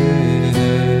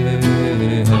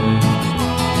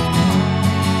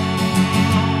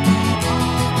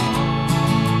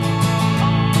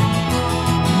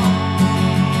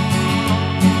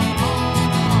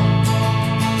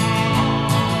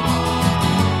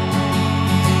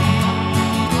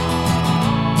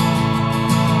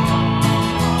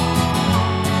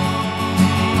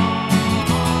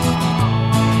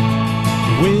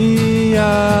 We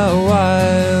are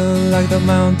wild like the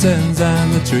mountains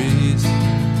and the trees.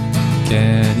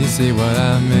 Can you see what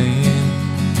I mean?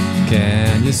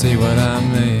 Can you see what I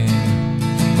mean?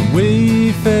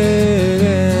 We fit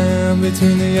in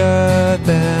between the earth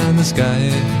and the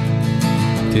sky.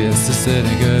 Kiss the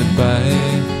city goodbye,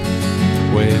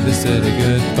 wave the city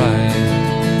goodbye,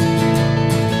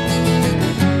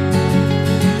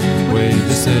 wave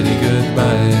the city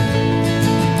goodbye.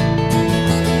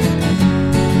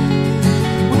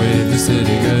 The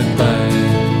city goodbye.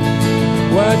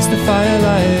 Watch the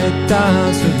firelight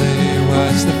dance with me.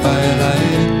 Watch the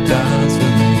firelight dance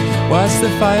with me. Watch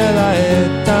the firelight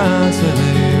dance with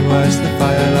me. Watch the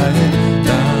firelight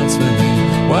dance with me.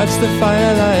 Watch the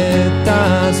firelight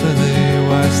dance with me.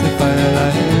 Watch the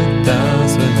firelight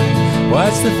dance with me.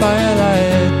 Watch the fire.